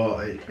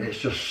 But it's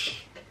just,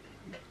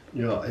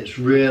 it's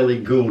really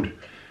good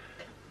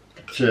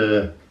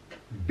to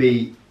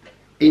be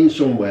in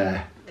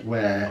somewhere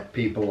where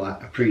people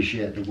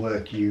appreciate the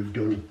work you've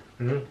done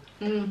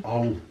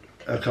on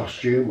a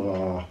costume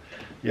or,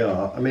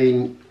 I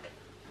mean,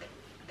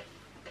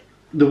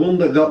 the one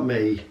that got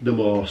me the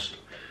most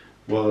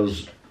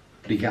was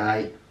the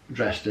guy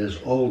dressed as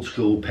old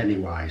school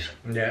Pennywise.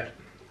 Yeah.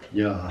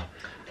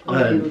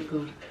 Oh, he was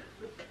good.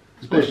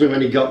 Especially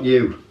when he got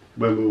you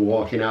when we were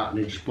walking out and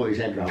he just put his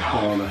head round the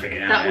corner.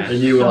 That was and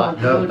you were so like,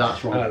 no, good.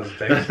 that's wrong.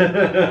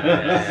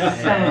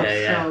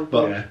 So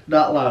But good.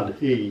 that lad,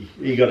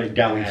 he got it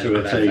down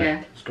to a T.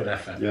 Yeah. It's good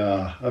effort.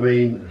 Yeah, I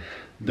mean,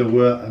 there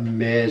were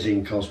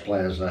amazing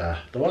cosplayers there.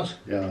 There was?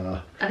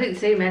 Yeah. I didn't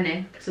see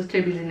many because I was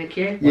too busy in the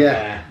queue.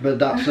 Yeah, but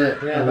that's it.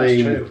 Yeah, I that's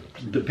mean, true.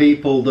 the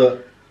people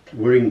that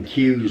were in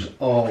queues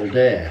all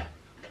day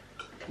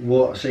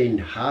won't have seen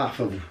half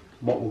of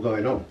what were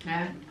going on.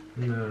 Yeah.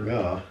 No.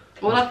 Yeah.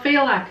 Well, I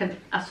feel like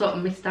I sort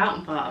of missed out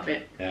on part of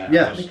it.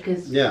 Yeah.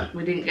 Because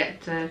we didn't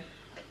get to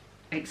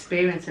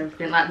experience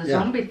everything, like the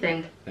zombie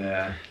thing.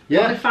 Yeah. I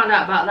only found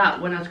out about that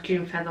when I was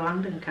queuing for the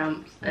landing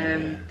camps.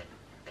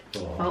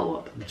 Follow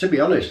up. To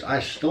be honest, I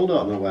still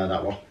don't know where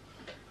that was.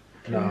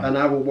 No. And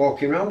I was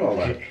walking around all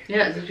that.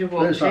 Yeah, did you And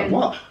walk it's like, in?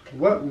 what?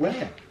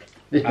 Where?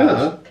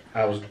 Yeah.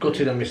 I was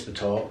gutted I missed the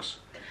talks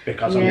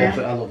because Yeah.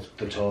 I love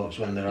the talks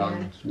when they're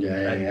on.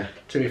 Yeah.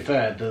 To be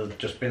fair, there's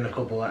just been a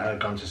couple that I've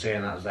gone to see,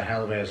 and that's the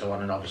Hellraiser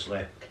one, and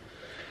obviously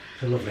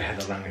the lovely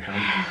Heather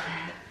Langenkamp.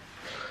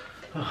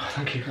 Oh,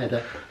 thank you.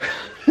 Heather.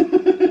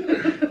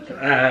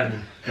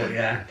 But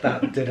yeah,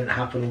 that didn't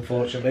happen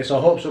unfortunately. So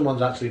I hope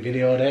someone's actually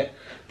videoed it.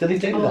 Do they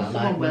do that,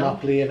 like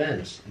Monopoly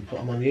events, and put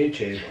them on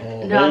YouTube?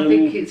 Or No, I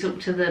think it's up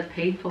to the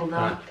people though.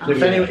 right. So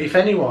if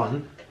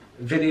anyone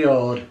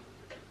videoed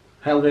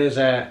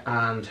Hellraiser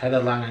and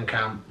Heather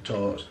Langenkamp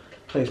talks,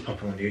 please pop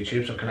them on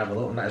YouTube so I can have a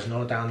look and let us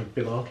know down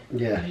below.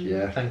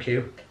 Yeah. Thank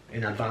you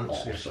in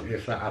advance.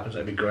 If that happens,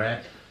 that'd be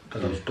great,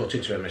 because I was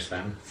gutted to have missed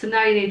them. So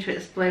now you need to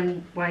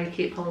explain why you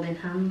keep holding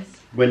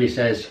hands. When he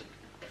says,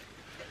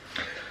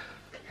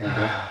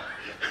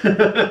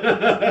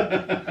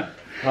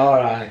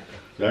 Alright.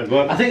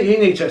 I think you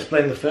need to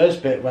explain the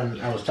first bit when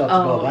I was talking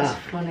about that.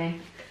 That's funny.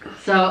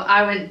 So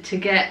I went to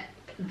get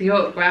the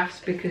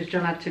autographs because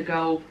John had to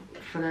go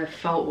for the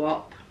photo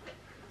op.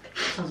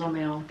 I was on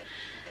my own.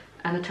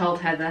 And I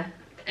told Heather,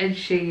 and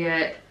she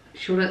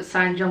wouldn't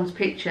sign John's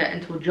picture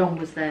until John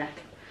was there.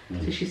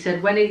 So she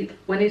said when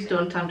he's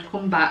done, time to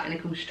come back, and he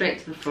comes straight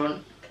to the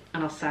front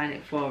and I'll sign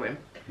it for him.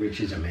 which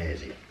is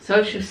amazing.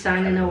 So she was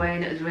signing away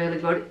and it was really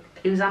good.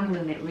 He was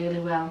handling it really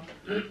well.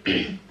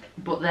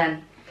 But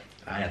then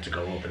I had to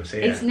go up and see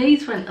his it.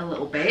 knees went a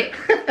little bit.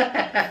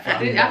 I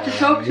didn't have to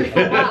talk to him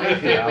for a while. He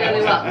was doing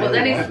really well. But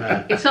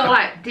then he sort of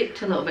like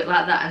dipped a little bit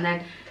like that, and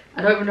then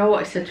I don't even know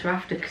what he said to her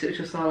after because it was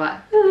just all like.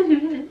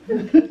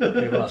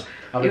 It was.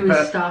 He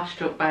was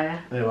starstruck by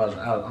her. It was,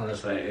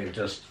 honestly, it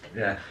just,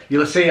 yeah.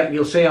 You'll see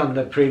on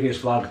the previous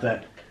vlog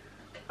that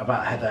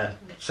about Heather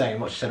saying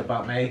what she said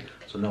about me,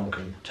 so no one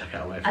can take it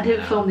away from me. I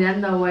didn't film the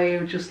end though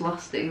where you just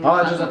lost it. Oh,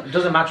 it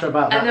doesn't matter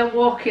about that. And then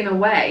walking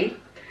away,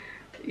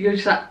 you're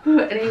just like,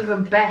 and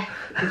even Beth,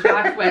 his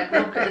wife went,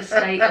 look at the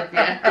state of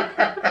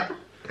you.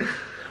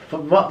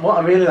 But what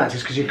I really liked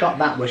is because you got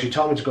that where she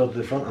told me to go to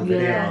the front on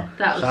video. Yeah,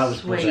 that was, so I was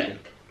sweet. Buzzing.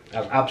 I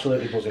was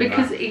absolutely buzzing.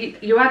 Because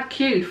you had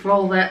queued for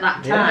all that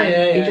time.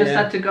 You just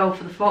had to go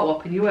for the photo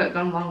op and you weren't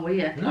gone long, were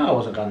you? No, I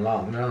wasn't gone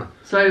long, no.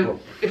 So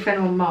if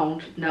anyone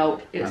moaned, no,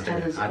 it's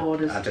Heather's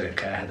orders. I didn't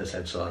care, Heather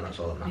said so and that's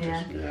all that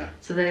matters. Yeah.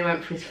 So then he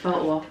went for his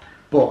photo op.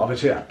 But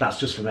obviously that's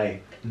just for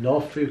me. No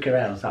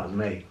fucker else, that was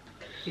me.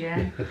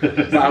 Yeah.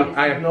 But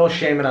I have no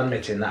shame in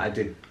admitting that I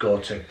did go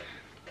to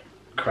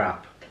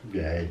crap.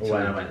 Yeah,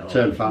 when I went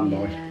turn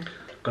fanboy.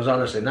 Because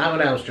honestly,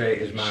 9 Elm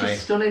Street is my...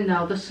 She's stunning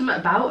now. There's something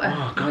about her.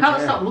 Oh, God, you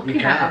can't stop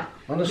looking at her.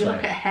 Honestly. You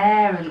look at her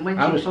hair and when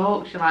she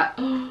talks, you're like,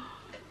 oh.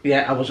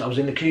 Yeah, I was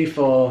in the queue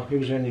for... Who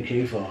was in the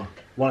queue for?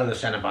 One of the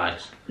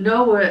Cenobites.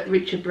 No,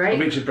 Richard Brake.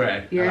 Richard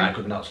Brake. Yeah. And I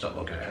could not stop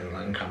looking at him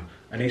and come.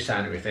 And he's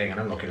signing everything and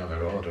I'm looking over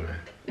the road with me.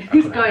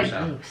 He's going,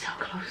 so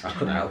close to I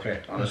couldn't help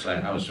it, honestly.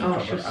 I was proper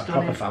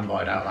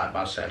fanboyed out, like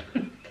Baz said.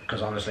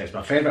 Because honestly, it's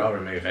my favourite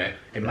horror movie.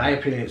 In my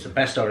opinion, it's the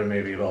best horror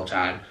movie of all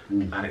time.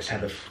 And it's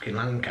Heather fucking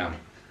Langenkamp.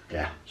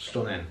 Yeah.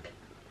 Stunning.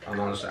 And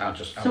honestly,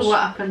 So what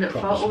happened at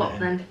photo op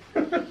then?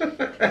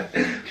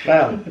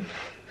 Well,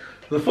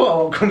 the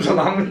photo op comes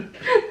along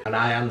and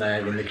I am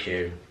there in the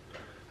queue.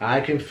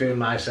 I can feel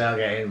myself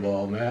getting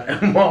warmer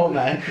and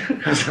warmer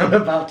as I'm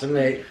about to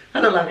meet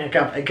Heather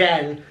Langenkamp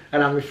again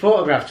and I'm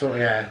photographed up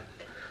here.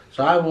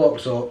 So I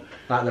walked up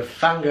like the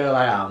fangirl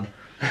I am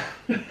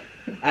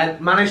and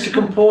managed to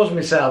compose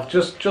myself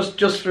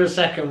just for a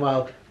second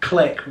while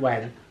click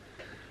went.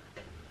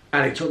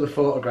 And he took the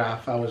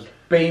photograph. I was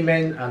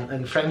beaming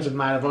and friends of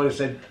mine have always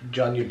said,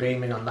 John, you're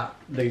beaming on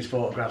these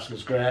photographs, it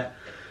was great.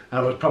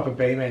 I was proper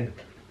beaming.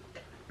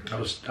 I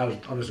was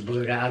honestly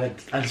buzzing again.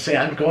 I'd say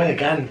I'm going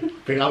again.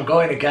 I'm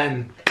going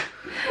again.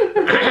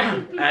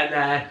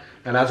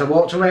 and as I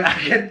walked away,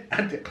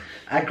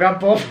 I grabbed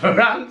both her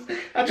hands.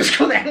 I just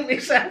couldn't help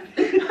myself. I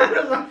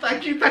was like,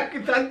 thank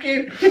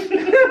you.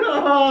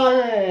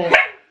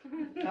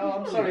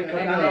 Oh, I'm sorry, Cookie.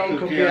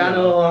 I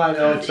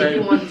know. You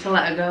didn't want to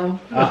let her go.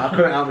 I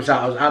couldn't help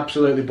myself. I was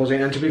absolutely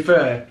buzzing. And to be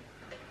fair,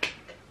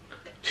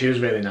 she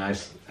was really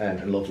nice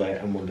and lovely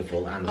and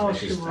wonderful. And I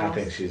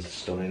think she's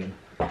stunning.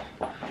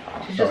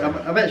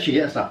 I bet she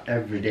gets that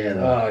every day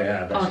though. Oh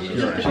yeah, I bet she's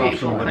just a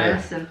beautiful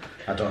person.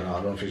 I don't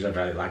know if she's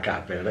ever like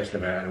that, but let's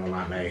never anyone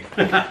like me.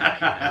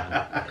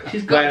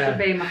 She's got to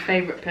be my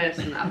favourite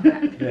person that I've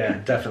met. Yeah,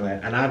 definitely.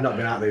 And I've not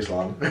been out this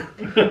long.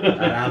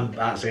 And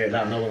that's it,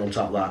 no one will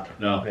top that.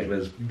 No. It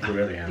was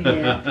brilliant.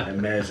 Yeah.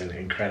 Amazing,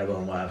 incredible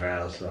and whatever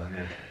else. So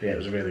yeah, it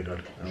was really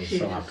good. I was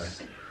so happy.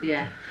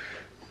 Yeah.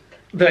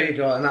 There you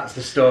go, and that's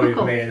the story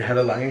of me and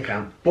Heather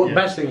Langenkamp. But the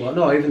best thing was,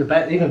 no, even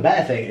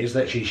better thing is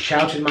that she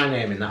shouted my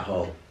name in that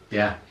hole.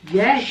 Yeah.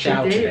 Yeah,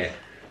 shouted she did. it.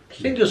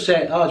 She didn't just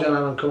say, oh, John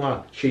Allen, come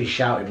on. She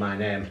shouted my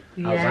name.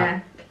 Yeah. I was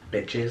like,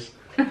 bitches.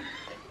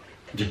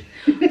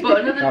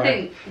 But another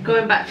thing,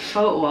 going back to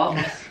photo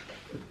ops,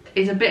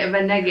 is a bit of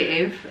a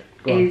negative.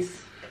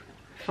 Is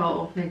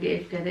photo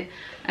negative? Get it?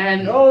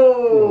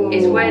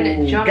 Is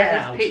when John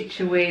has a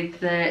picture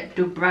with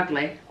Doug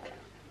Bradley.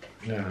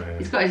 No.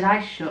 He's got his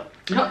eyes shut.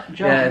 Not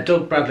John. Yeah,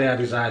 Doug Bradley had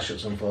his eyes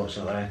shut,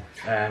 unfortunately.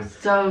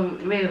 So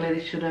really,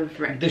 they should have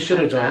rectified. They should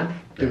have done.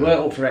 They weren't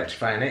up for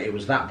rectifying it. It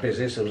was that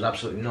busy, so there was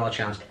absolutely no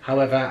chance.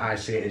 However, I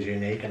see it as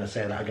unique, and I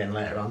say that again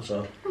later on.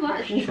 So. Well,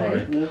 that's true.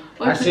 Sorry.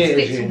 Or I see it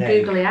as unique. Stick some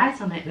googly eyes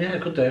on it. Yeah, I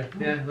could do.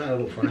 Yeah, that'll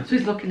look funny. So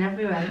he's looking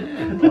everywhere.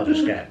 Yeah, or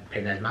just get a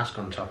pinhead mask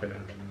on top of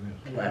it.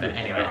 Whatever.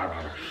 Anyway,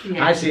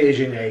 yeah. I see it as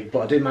unique, but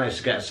I did manage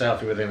to get a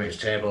selfie with him at his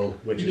table,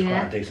 which is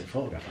quite a decent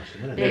photograph,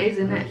 actually, isn't it? It is,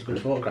 isn't it? It's good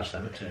photographs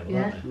them at the table,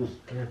 yeah.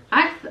 aren't they? Yeah.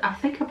 I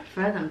think I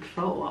prefer them to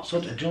photo ops. So,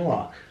 do you know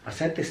what? I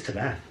said this to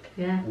Beth.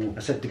 Yeah. I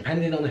said,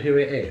 depending on who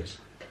it is,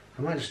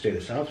 I might just do the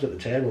selfies at the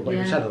table, but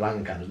if you said the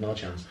Langenkamp, there's no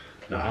chance.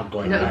 No, I'm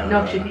going there.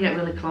 No, she can get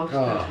really close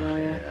to it as well,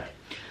 yeah.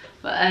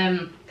 But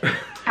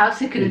I was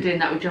thinking of doing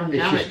that with John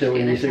Jarrett. Is she still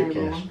in your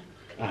suitcase?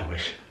 I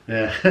wish.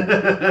 Yeah.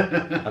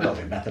 I don't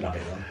think Beth would have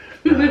it though.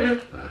 No.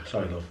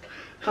 Sorry, love.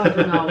 Oh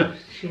no,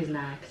 she's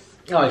nice.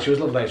 Oh, she was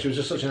lovely. She was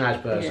just such a nice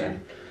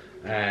person.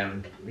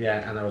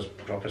 Yeah, and I was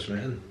proper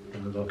smitten.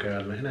 And I don't care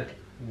admitting it.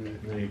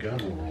 There you go.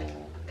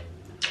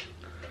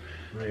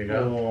 There you go.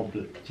 Oh,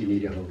 do you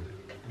need a hug?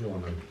 Go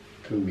on then.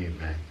 Come here,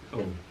 man.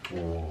 Come.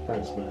 Oh.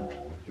 Thanks, man.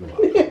 You're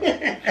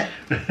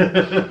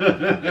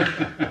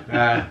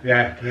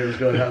yeah, it was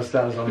good.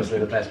 That was honestly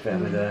the best bit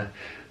of the day.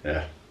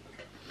 Yeah.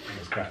 It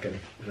was cracking.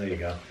 There you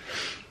go.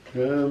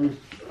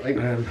 I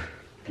think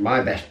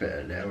my best bit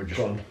of the day was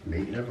just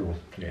meeting everyone.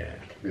 Yeah.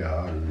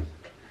 Yeah. And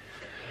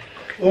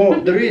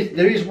there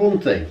is one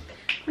thing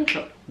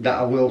that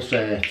I will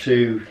say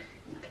to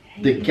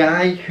the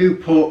guy who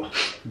put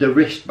the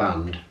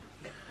wristband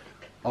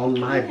on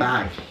my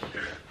bag.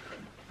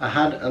 I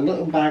had a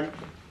little bag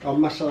on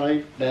my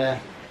side there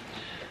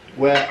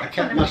where I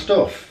kept my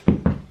stuff.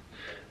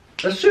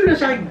 As soon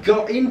as I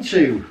got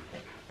into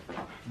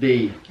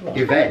the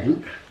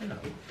event,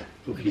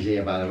 Cookie's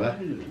here by the way.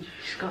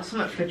 She's got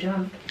something for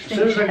John. As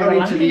soon as I got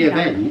into the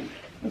event,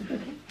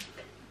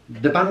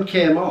 the band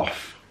came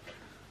off.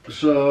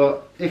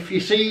 So if you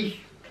see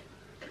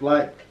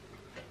like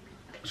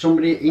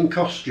somebody in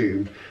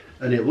costume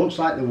and it looks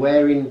like they're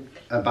wearing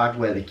a bag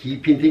where they're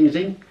keeping things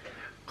in,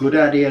 good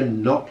idea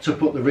not to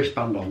put the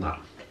wristband on that.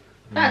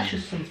 That's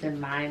just something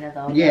minor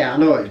though. Yeah, I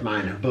know it's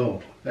minor, but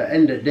at the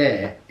end of the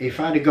day, if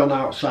I'd have gone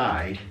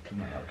outside,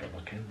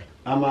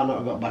 I might not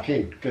have got back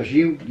in because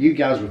you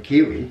guys were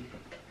queuing,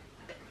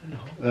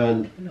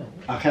 and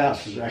I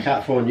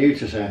can't phone you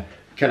to say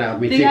can I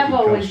have my ticket. They have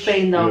always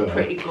been though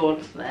pretty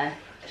good there.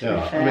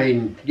 I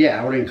mean,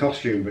 yeah, I was in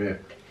costume, but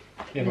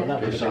but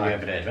that was like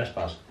everyday dress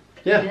pass.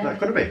 Yeah, that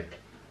could have been.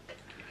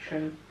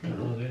 True.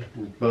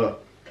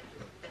 But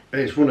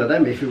it's one of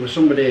them. If it was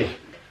somebody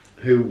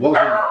who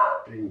wasn't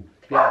in,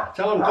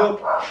 tell them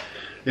Cook.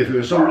 If it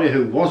was somebody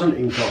who wasn't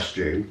in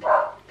costume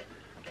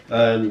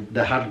and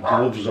they had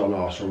gloves on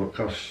or something,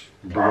 because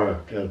they were,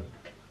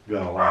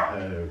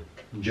 like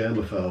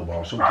germaphobe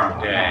or something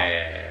like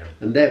that,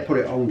 and they put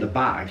it on the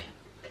bag,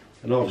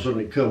 and all of a sudden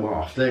it come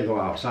off, they go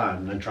outside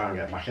and then try and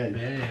get back in.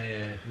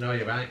 Yeah. No,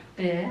 you're right.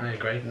 Yeah. I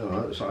agree.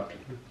 It's like,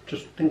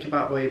 just think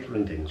about where you're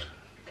putting things.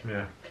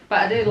 Yeah. But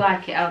I do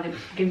like it how they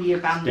give you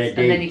bands and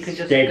then you can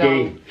just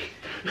go.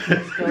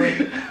 Just go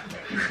in.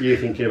 You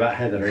thinking about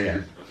Heather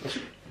again?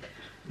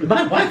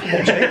 My wife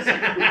watches.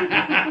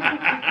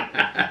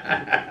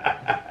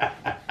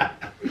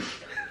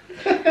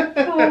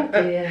 Oh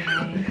dear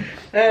me.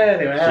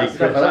 Anyway, that's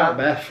secrets out,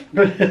 Beth.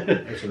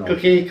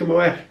 Cookie, come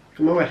away.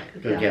 Come away.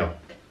 Good girl.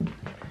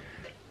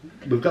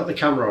 We've got the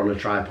camera on a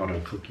tripod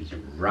and Cookie's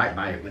right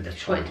by it with the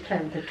toy.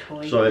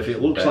 So if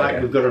it looks like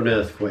we've got an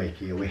earthquake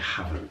here, we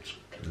haven't.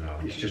 No,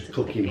 it's just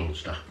Cookie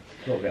Monster.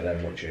 Don't get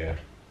that much here.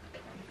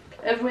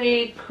 Have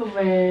we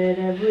covered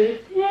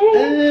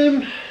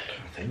everything? I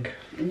think.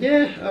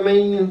 Yeah, I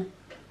mean,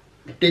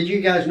 did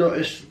you guys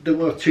notice there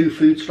were 2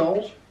 food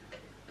stalls?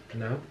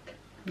 No.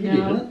 You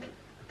didn't?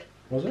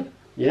 Was it?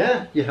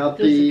 Yeah, you had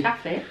There was a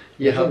cafe.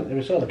 You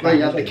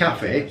had the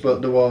cafe,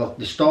 but there were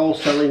the stall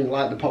selling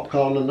like the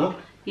popcorn and that.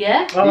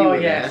 Yeah. Oh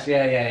yes,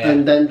 yeah.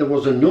 And then there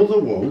was another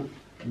one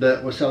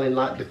that was selling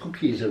like the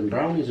cookies and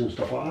brownies and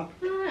stuff like that.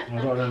 I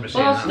don't remember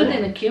seeing Well, I that. stood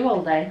in a queue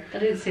all day. I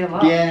didn't see a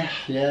lot.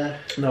 Yeah.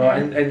 No,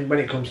 and when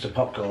it comes to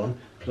popcorn,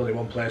 there's only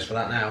one place for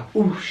that now.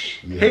 Oosh.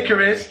 Yeah.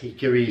 Hickories.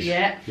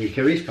 Yeah.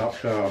 Hickories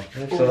popcorn.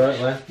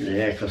 Absolutely.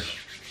 Yeah, because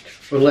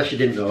unless you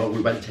didn't know,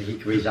 we went to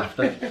Hickories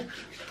after.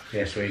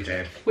 Yes, we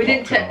did. We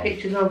didn't take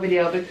pictures or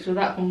video because we were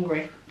that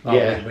hungry. Oh,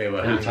 yeah, we were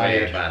and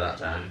tired by that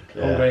time.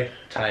 Yeah. Hungry,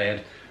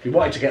 tired. We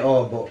wanted to get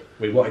home, but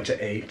we wanted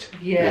to eat.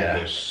 Yeah.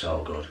 It was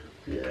so good.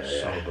 Yeah.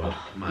 So good.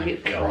 Oh, My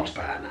God.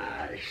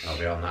 Nice. I'll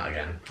be on that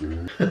again.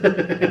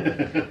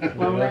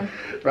 Well then.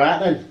 Right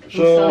then.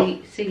 So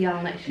We'll see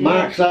y'all next year.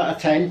 marks out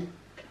of 10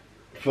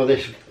 for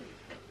the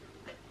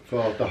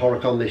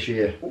Horrorcon this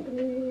year.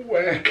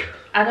 Work.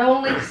 I'd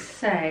only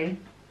say,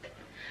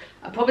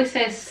 I'd probably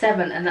say a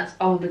 7, and that's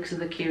only because of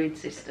the queuing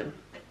system.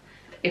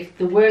 If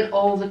there weren't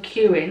all the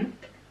queuing,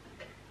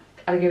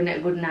 I'd have given it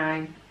a good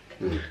 9.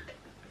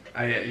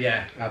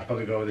 Yeah, I'd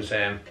probably go with the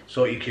same.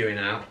 Sort your queuing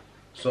out.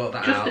 Sort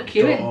that Just out. the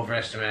queuing. Don't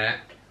overestimate.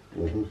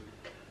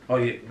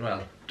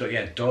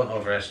 Don't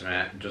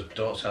overestimate. Just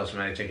don't sell so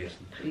many tickets.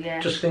 Yeah.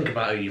 Just think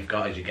about who you've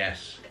got as your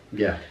guests.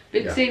 Yeah.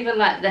 Because even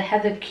like the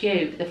Heather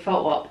queue, the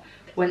photo op,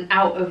 went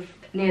out of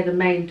near the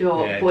main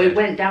door, Yeah, it but did. it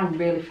went down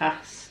really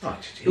fast. Oh,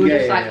 It was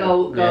just like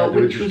go,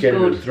 which was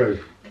good. Through.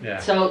 yeah.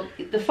 So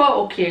the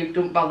photo queue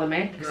don't bother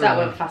me because that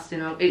No. went fast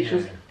enough. It's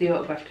just the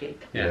autograph queue.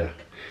 Yeah.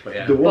 But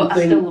yeah. The one But I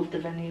thing, still love the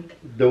venue.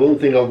 the one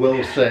thing I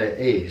will say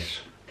is,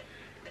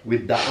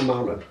 with that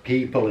amount of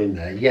people in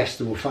there, yes,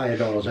 there were fire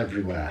doors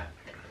everywhere,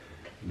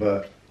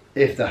 but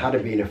if there had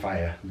been a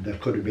fire, there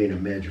could have been a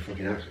major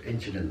fucking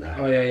incident there.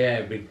 Oh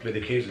yeah. With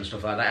the queues and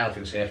stuff like that, health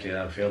and safety,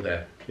 I'd field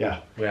there. Yeah.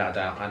 Without a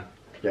doubt.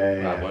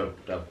 Yeah. I've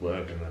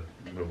worked and I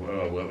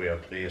work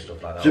with the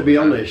stuff like that. To be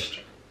honest,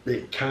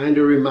 it kind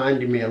of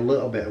reminded me a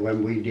little bit of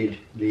when we did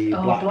the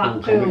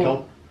Blackpool Comic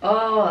Con.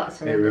 Oh,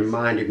 that's It horrendous.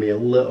 reminded me a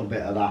little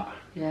bit of that,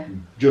 Yeah.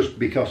 just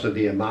because of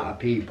the amount of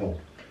people.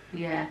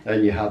 Yeah.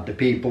 And you had the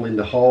people in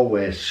the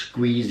hallways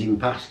squeezing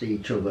past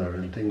each other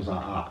and things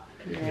like that.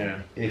 Yeah.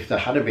 If there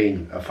had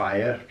been a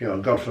fire,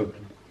 thank God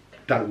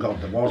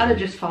there wasn't. I'd have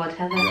just followed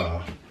Heather.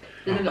 Yeah.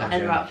 They'd have got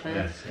Heather out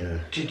first. Yeah.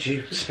 Did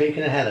you,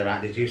 speaking of Heather,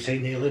 did you see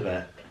Neil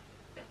Libert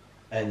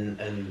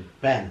and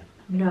Ben?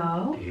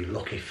 No. You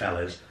lucky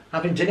fellas.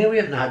 Having dinner with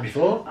you the night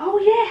before. Oh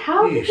yeah,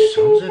 how You did you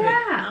sons do of it.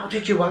 that? How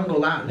did you wangle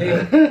that,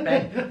 Neil?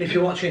 Ben, if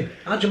you're watching,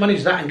 how'd you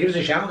manage that and give us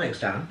a shout next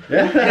time?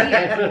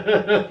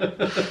 That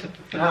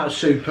was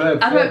superb.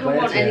 I don't even Fair want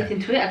play to you. anything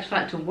to eat, I just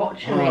like to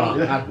watch her Oh,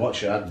 eat. I'd watch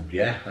her,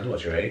 I'd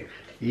watch her eat.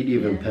 He'd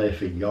even Yeah. pay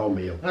for your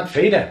meal. I'd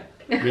feed her.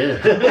 Yeah.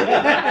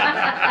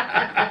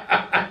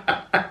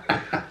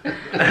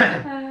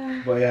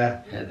 But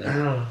yeah.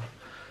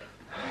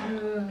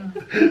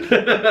 She's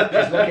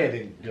lucky I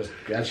didn't just.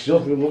 She's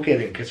lucky I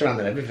didn't kiss her hand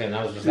and everything.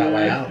 I was just that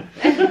way out.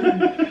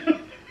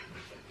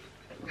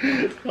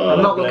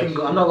 I'm not looking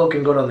good. I'm not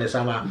looking good on this,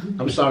 am I?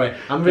 I'm sorry.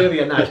 I'm really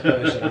a nice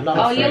person. I'm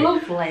not. You're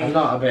lovely. I'm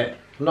not a bit.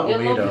 I'm not a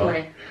weirdo.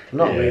 Lovely. I'm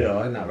not a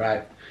weirdo, isn't that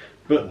right?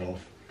 But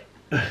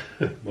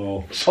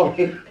more.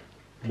 Sorry.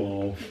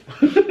 More.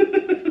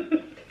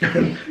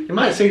 You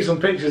might see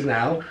some pictures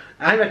now.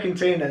 I reckon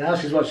Tina, now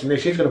she's watching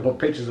this, she's going to put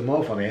pictures of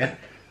Morph on here.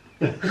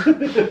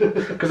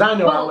 Because I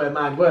know how her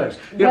mind works.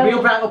 It'll be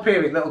up right up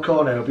here in the little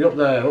corner, it'll be up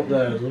there, up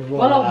there.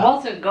 Well, I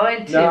wasn't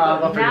going to,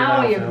 but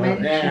now you've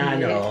mentioned it. Yeah, I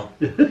know.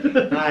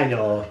 I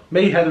know.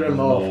 Me, Heather and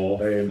Morph.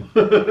 Boom.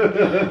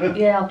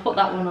 Yeah, I'll put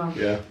that one on.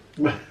 Yeah.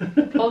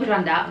 Hold your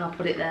hand out and I'll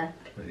put it there.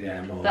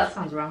 Yeah, Morph. That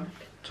sounds wrong.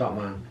 Top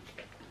man.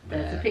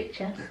 There's a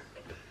picture.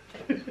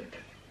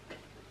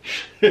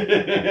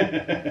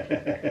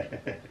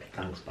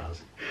 Thanks,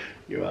 Baz.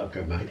 You're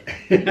welcome, mate.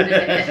 You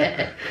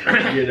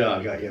know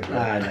I got you, bro.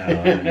 I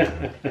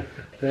know.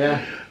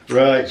 Yeah.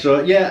 Right,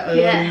 so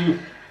yeah,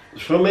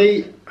 for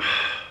me,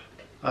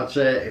 I'd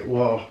say it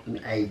was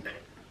an 8.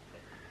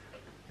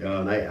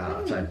 Yeah, an 8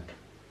 out of 10.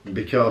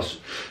 Because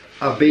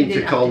I've been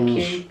to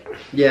cons.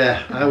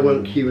 Yeah, I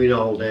went queuing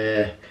all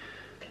day.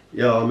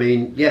 You know, I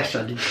mean, yes,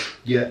 I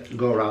did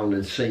go around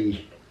and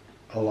see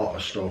a lot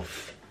of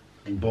stuff,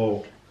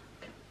 but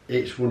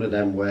it's one of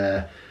them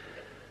where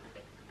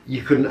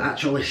you couldn't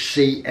actually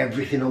see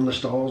everything on the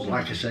stalls,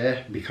 like I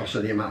say, because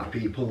of the amount of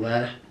people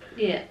there.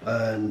 Yeah.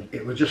 And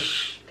it was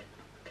just,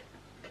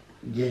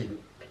 yeah,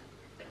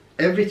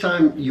 every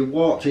time you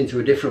walked into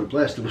a different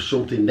place there was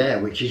something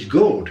there, which is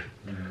good,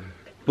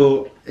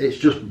 but it's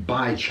just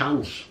by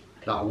chance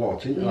that I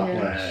walked into that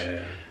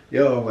place. You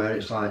know, where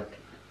it's like,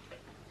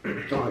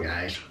 oh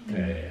guys.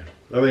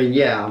 I mean,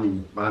 yeah,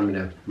 I'm in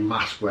a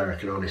mask where I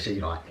can only see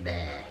like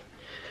there,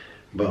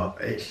 but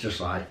it's just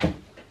like,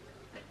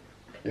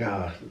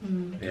 yeah,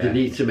 you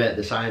need to make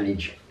the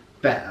signage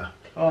better.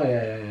 Oh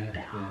yeah.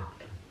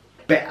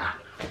 Better.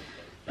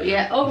 But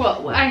yeah,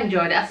 overall, I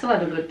enjoyed it. I still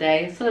had a good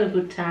day. I still had a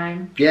good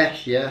time.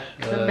 Yes, yeah.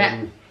 So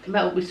met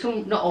up with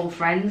some, not all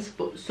friends,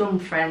 but some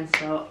friends.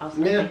 So I was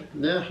yeah.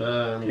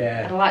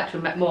 I'd like to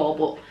have met more,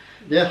 but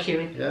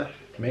queuing. Yeah.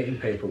 Meeting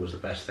people was the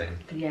best thing.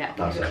 Yeah,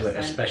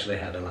 especially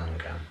Heather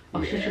Langham.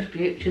 Oh, she's just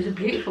she's a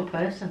beautiful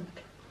person.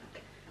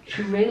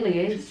 She really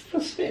is.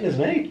 As spitting as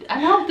me. I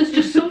know, there's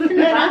just something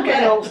about I'm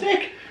getting her. old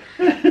stick.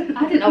 I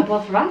didn't know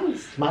both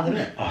hands. It's mad, isn't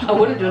it? I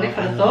would have done it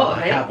for the thought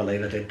of it. I can't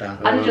believe I did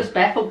that. I'd have just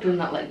barefoot done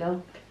that let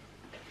go.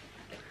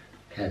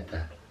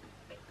 Heather.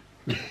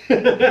 She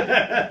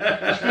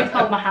did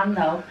hold my hand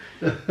though.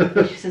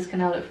 She says,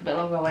 can I look for a bit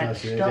longer? I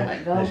went, don't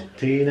let go. There's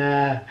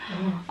Tina.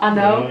 I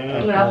know, I'm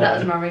going to have that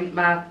as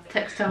my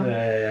text tone.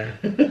 Yeah.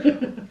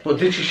 But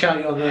did she shout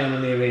your name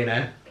in the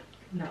arena?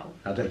 No.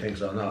 I don't think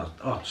so, no.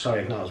 Oh,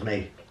 sorry, no, it was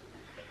me.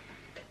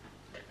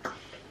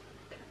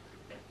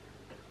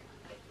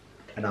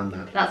 And on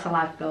that. That's a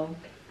life goal.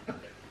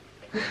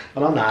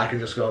 And on that, I can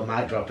just go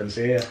mic drop and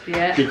see her.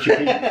 Yeah.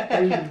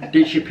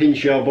 Did she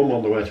pinch your bum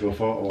on the way to a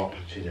photo op?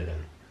 She didn't.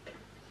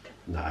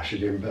 Nah, she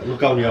didn't, but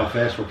look on your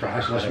face for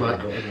priceless, mate.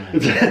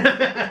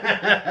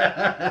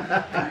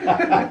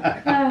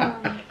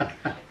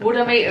 Would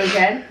I meet her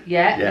again?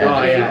 Yeah.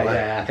 Oh,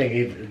 yeah. I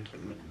think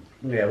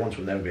once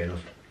would never be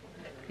enough.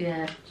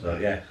 Yeah. So,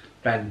 yeah.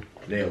 Ben,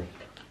 Neil,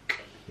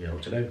 you know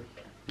what to do.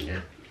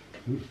 Yeah.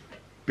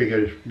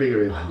 Bigger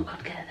event. Oh,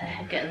 God, get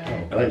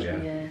there. Oh, God,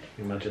 yeah.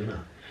 Imagine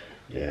that.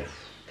 Yeah.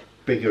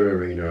 Bigger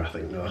arena, I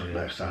think,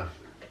 next time.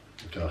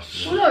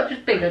 Because, well, not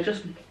just bigger,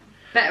 just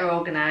better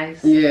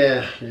organised.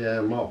 Yeah,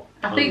 more.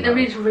 I think there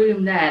is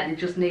room there, they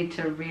just need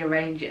to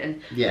rearrange it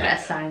and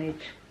better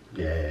signage.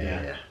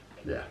 Yeah.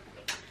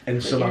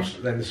 And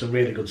then there's some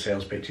really good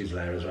sales pitches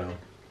there as well.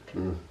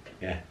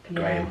 Yeah,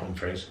 Graham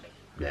Humphreys.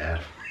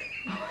 Yeah.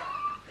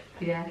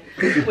 Yeah.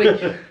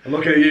 Which... I'm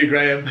looking at you,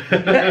 Graham.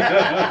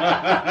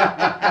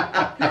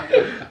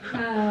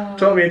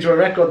 Told me into a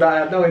record that I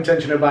had no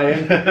intention of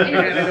buying. Getting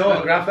an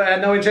autograph that I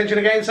had no intention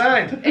of getting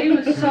signed. He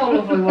was so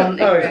lovely, wasn't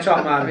he? Oh, he's a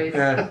top man.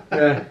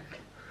 Yeah.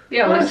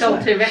 Yeah, well, he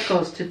sold 2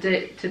 records to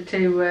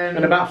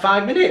in about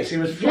 5 minutes, he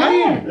was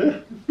flying.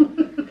 Yeah.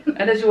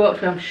 And as you walked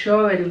through, I'm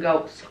sure he'd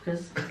go,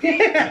 suckers. You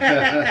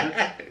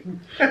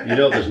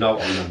know there's no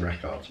on them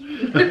records.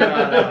 They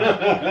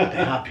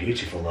are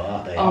beautiful though,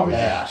 aren't they? Oh,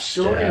 they are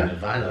stunning. The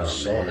vinyl's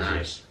so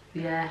nice.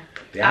 Yeah.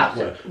 The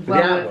artwork.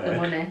 Well worth the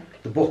money.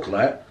 The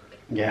booklet.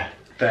 Yeah.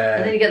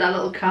 And then you get that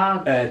little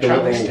card.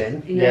 Track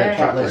listing. Yeah,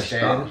 track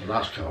listing.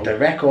 That's cool. The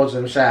records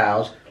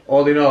themselves.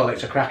 All in all,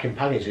 it's a cracking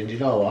package, and do you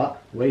know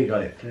what? Where you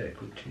got it? 30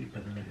 quid cheaper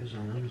than it is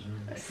on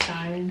Amazon.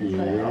 Signed.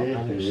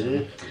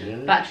 Yeah.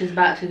 Batches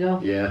back to go.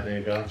 Yeah. There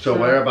you go. So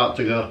we're about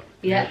to go.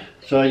 Yeah.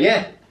 So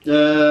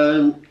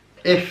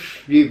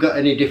if you've got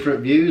any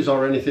different views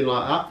or anything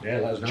like that,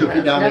 let us know. chuck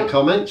it down in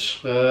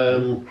comments.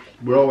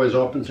 We're always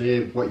open to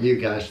hear what you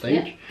guys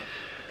think.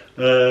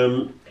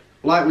 Yeah.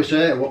 Like we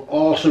say, it was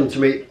awesome to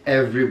meet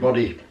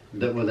everybody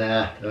that were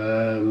there.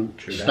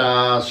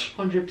 Stars,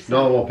 100%.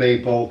 normal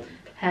people.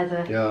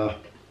 Heather. Yeah.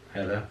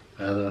 Heather.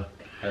 Heather.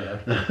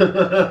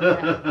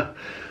 Heather.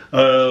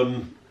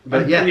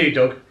 But yeah. You,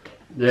 Doug.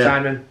 Yeah.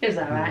 Simon. Is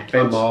that right?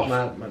 Vince. off.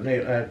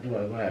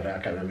 Whatever, I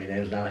can't remember your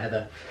names now.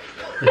 Heather.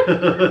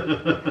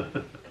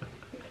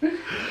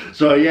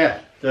 So yeah,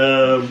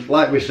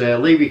 like we say,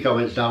 leave your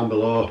comments down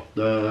below.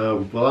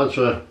 We'll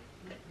answer.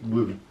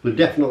 We'll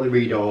definitely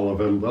read all of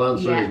them. We'll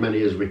answer as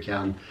many as we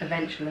can.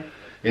 Eventually.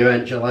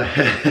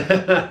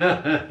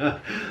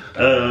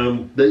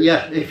 But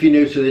yeah, if you're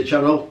new to the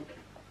channel,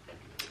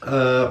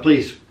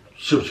 please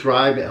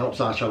subscribe. It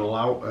helps our channel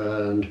out,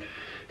 and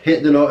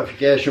hit the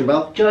notification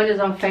bell. Join us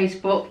on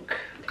Facebook,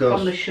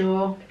 on the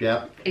show.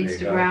 Yeah.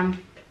 Instagram.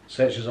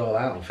 Search us all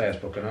out on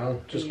Facebook and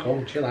all. Just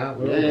come, chill out.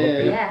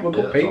 We're Yeah.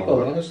 good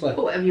people, honestly.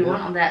 Put whatever you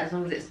want on there, as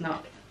long as it's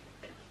not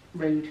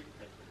rude.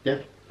 Yeah.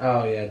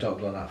 Oh yeah, don't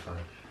go that far.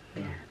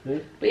 Yeah.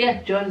 But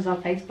yeah, join us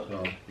on Facebook.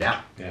 So,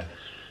 Yeah. yeah.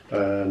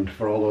 And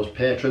for all those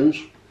patrons,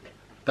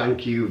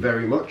 thank you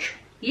very much.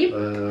 Yep.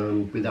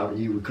 Without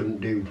you, we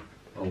couldn't do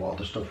a lot of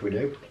the stuff we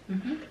do.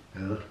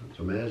 Yeah, it's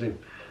amazing.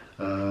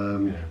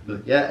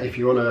 But yeah, if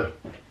you want to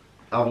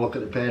have a look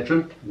at the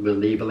Patreon, we'll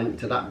leave a link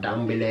to that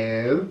down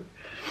below.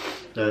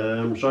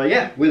 So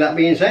yeah, with that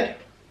being said,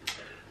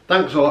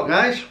 thanks a lot,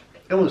 guys,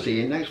 and we'll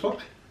see you next vlog.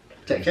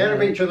 Take care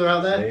of each other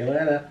out there. See you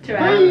later. Ta-ra.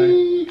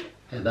 Bye.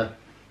 Heather.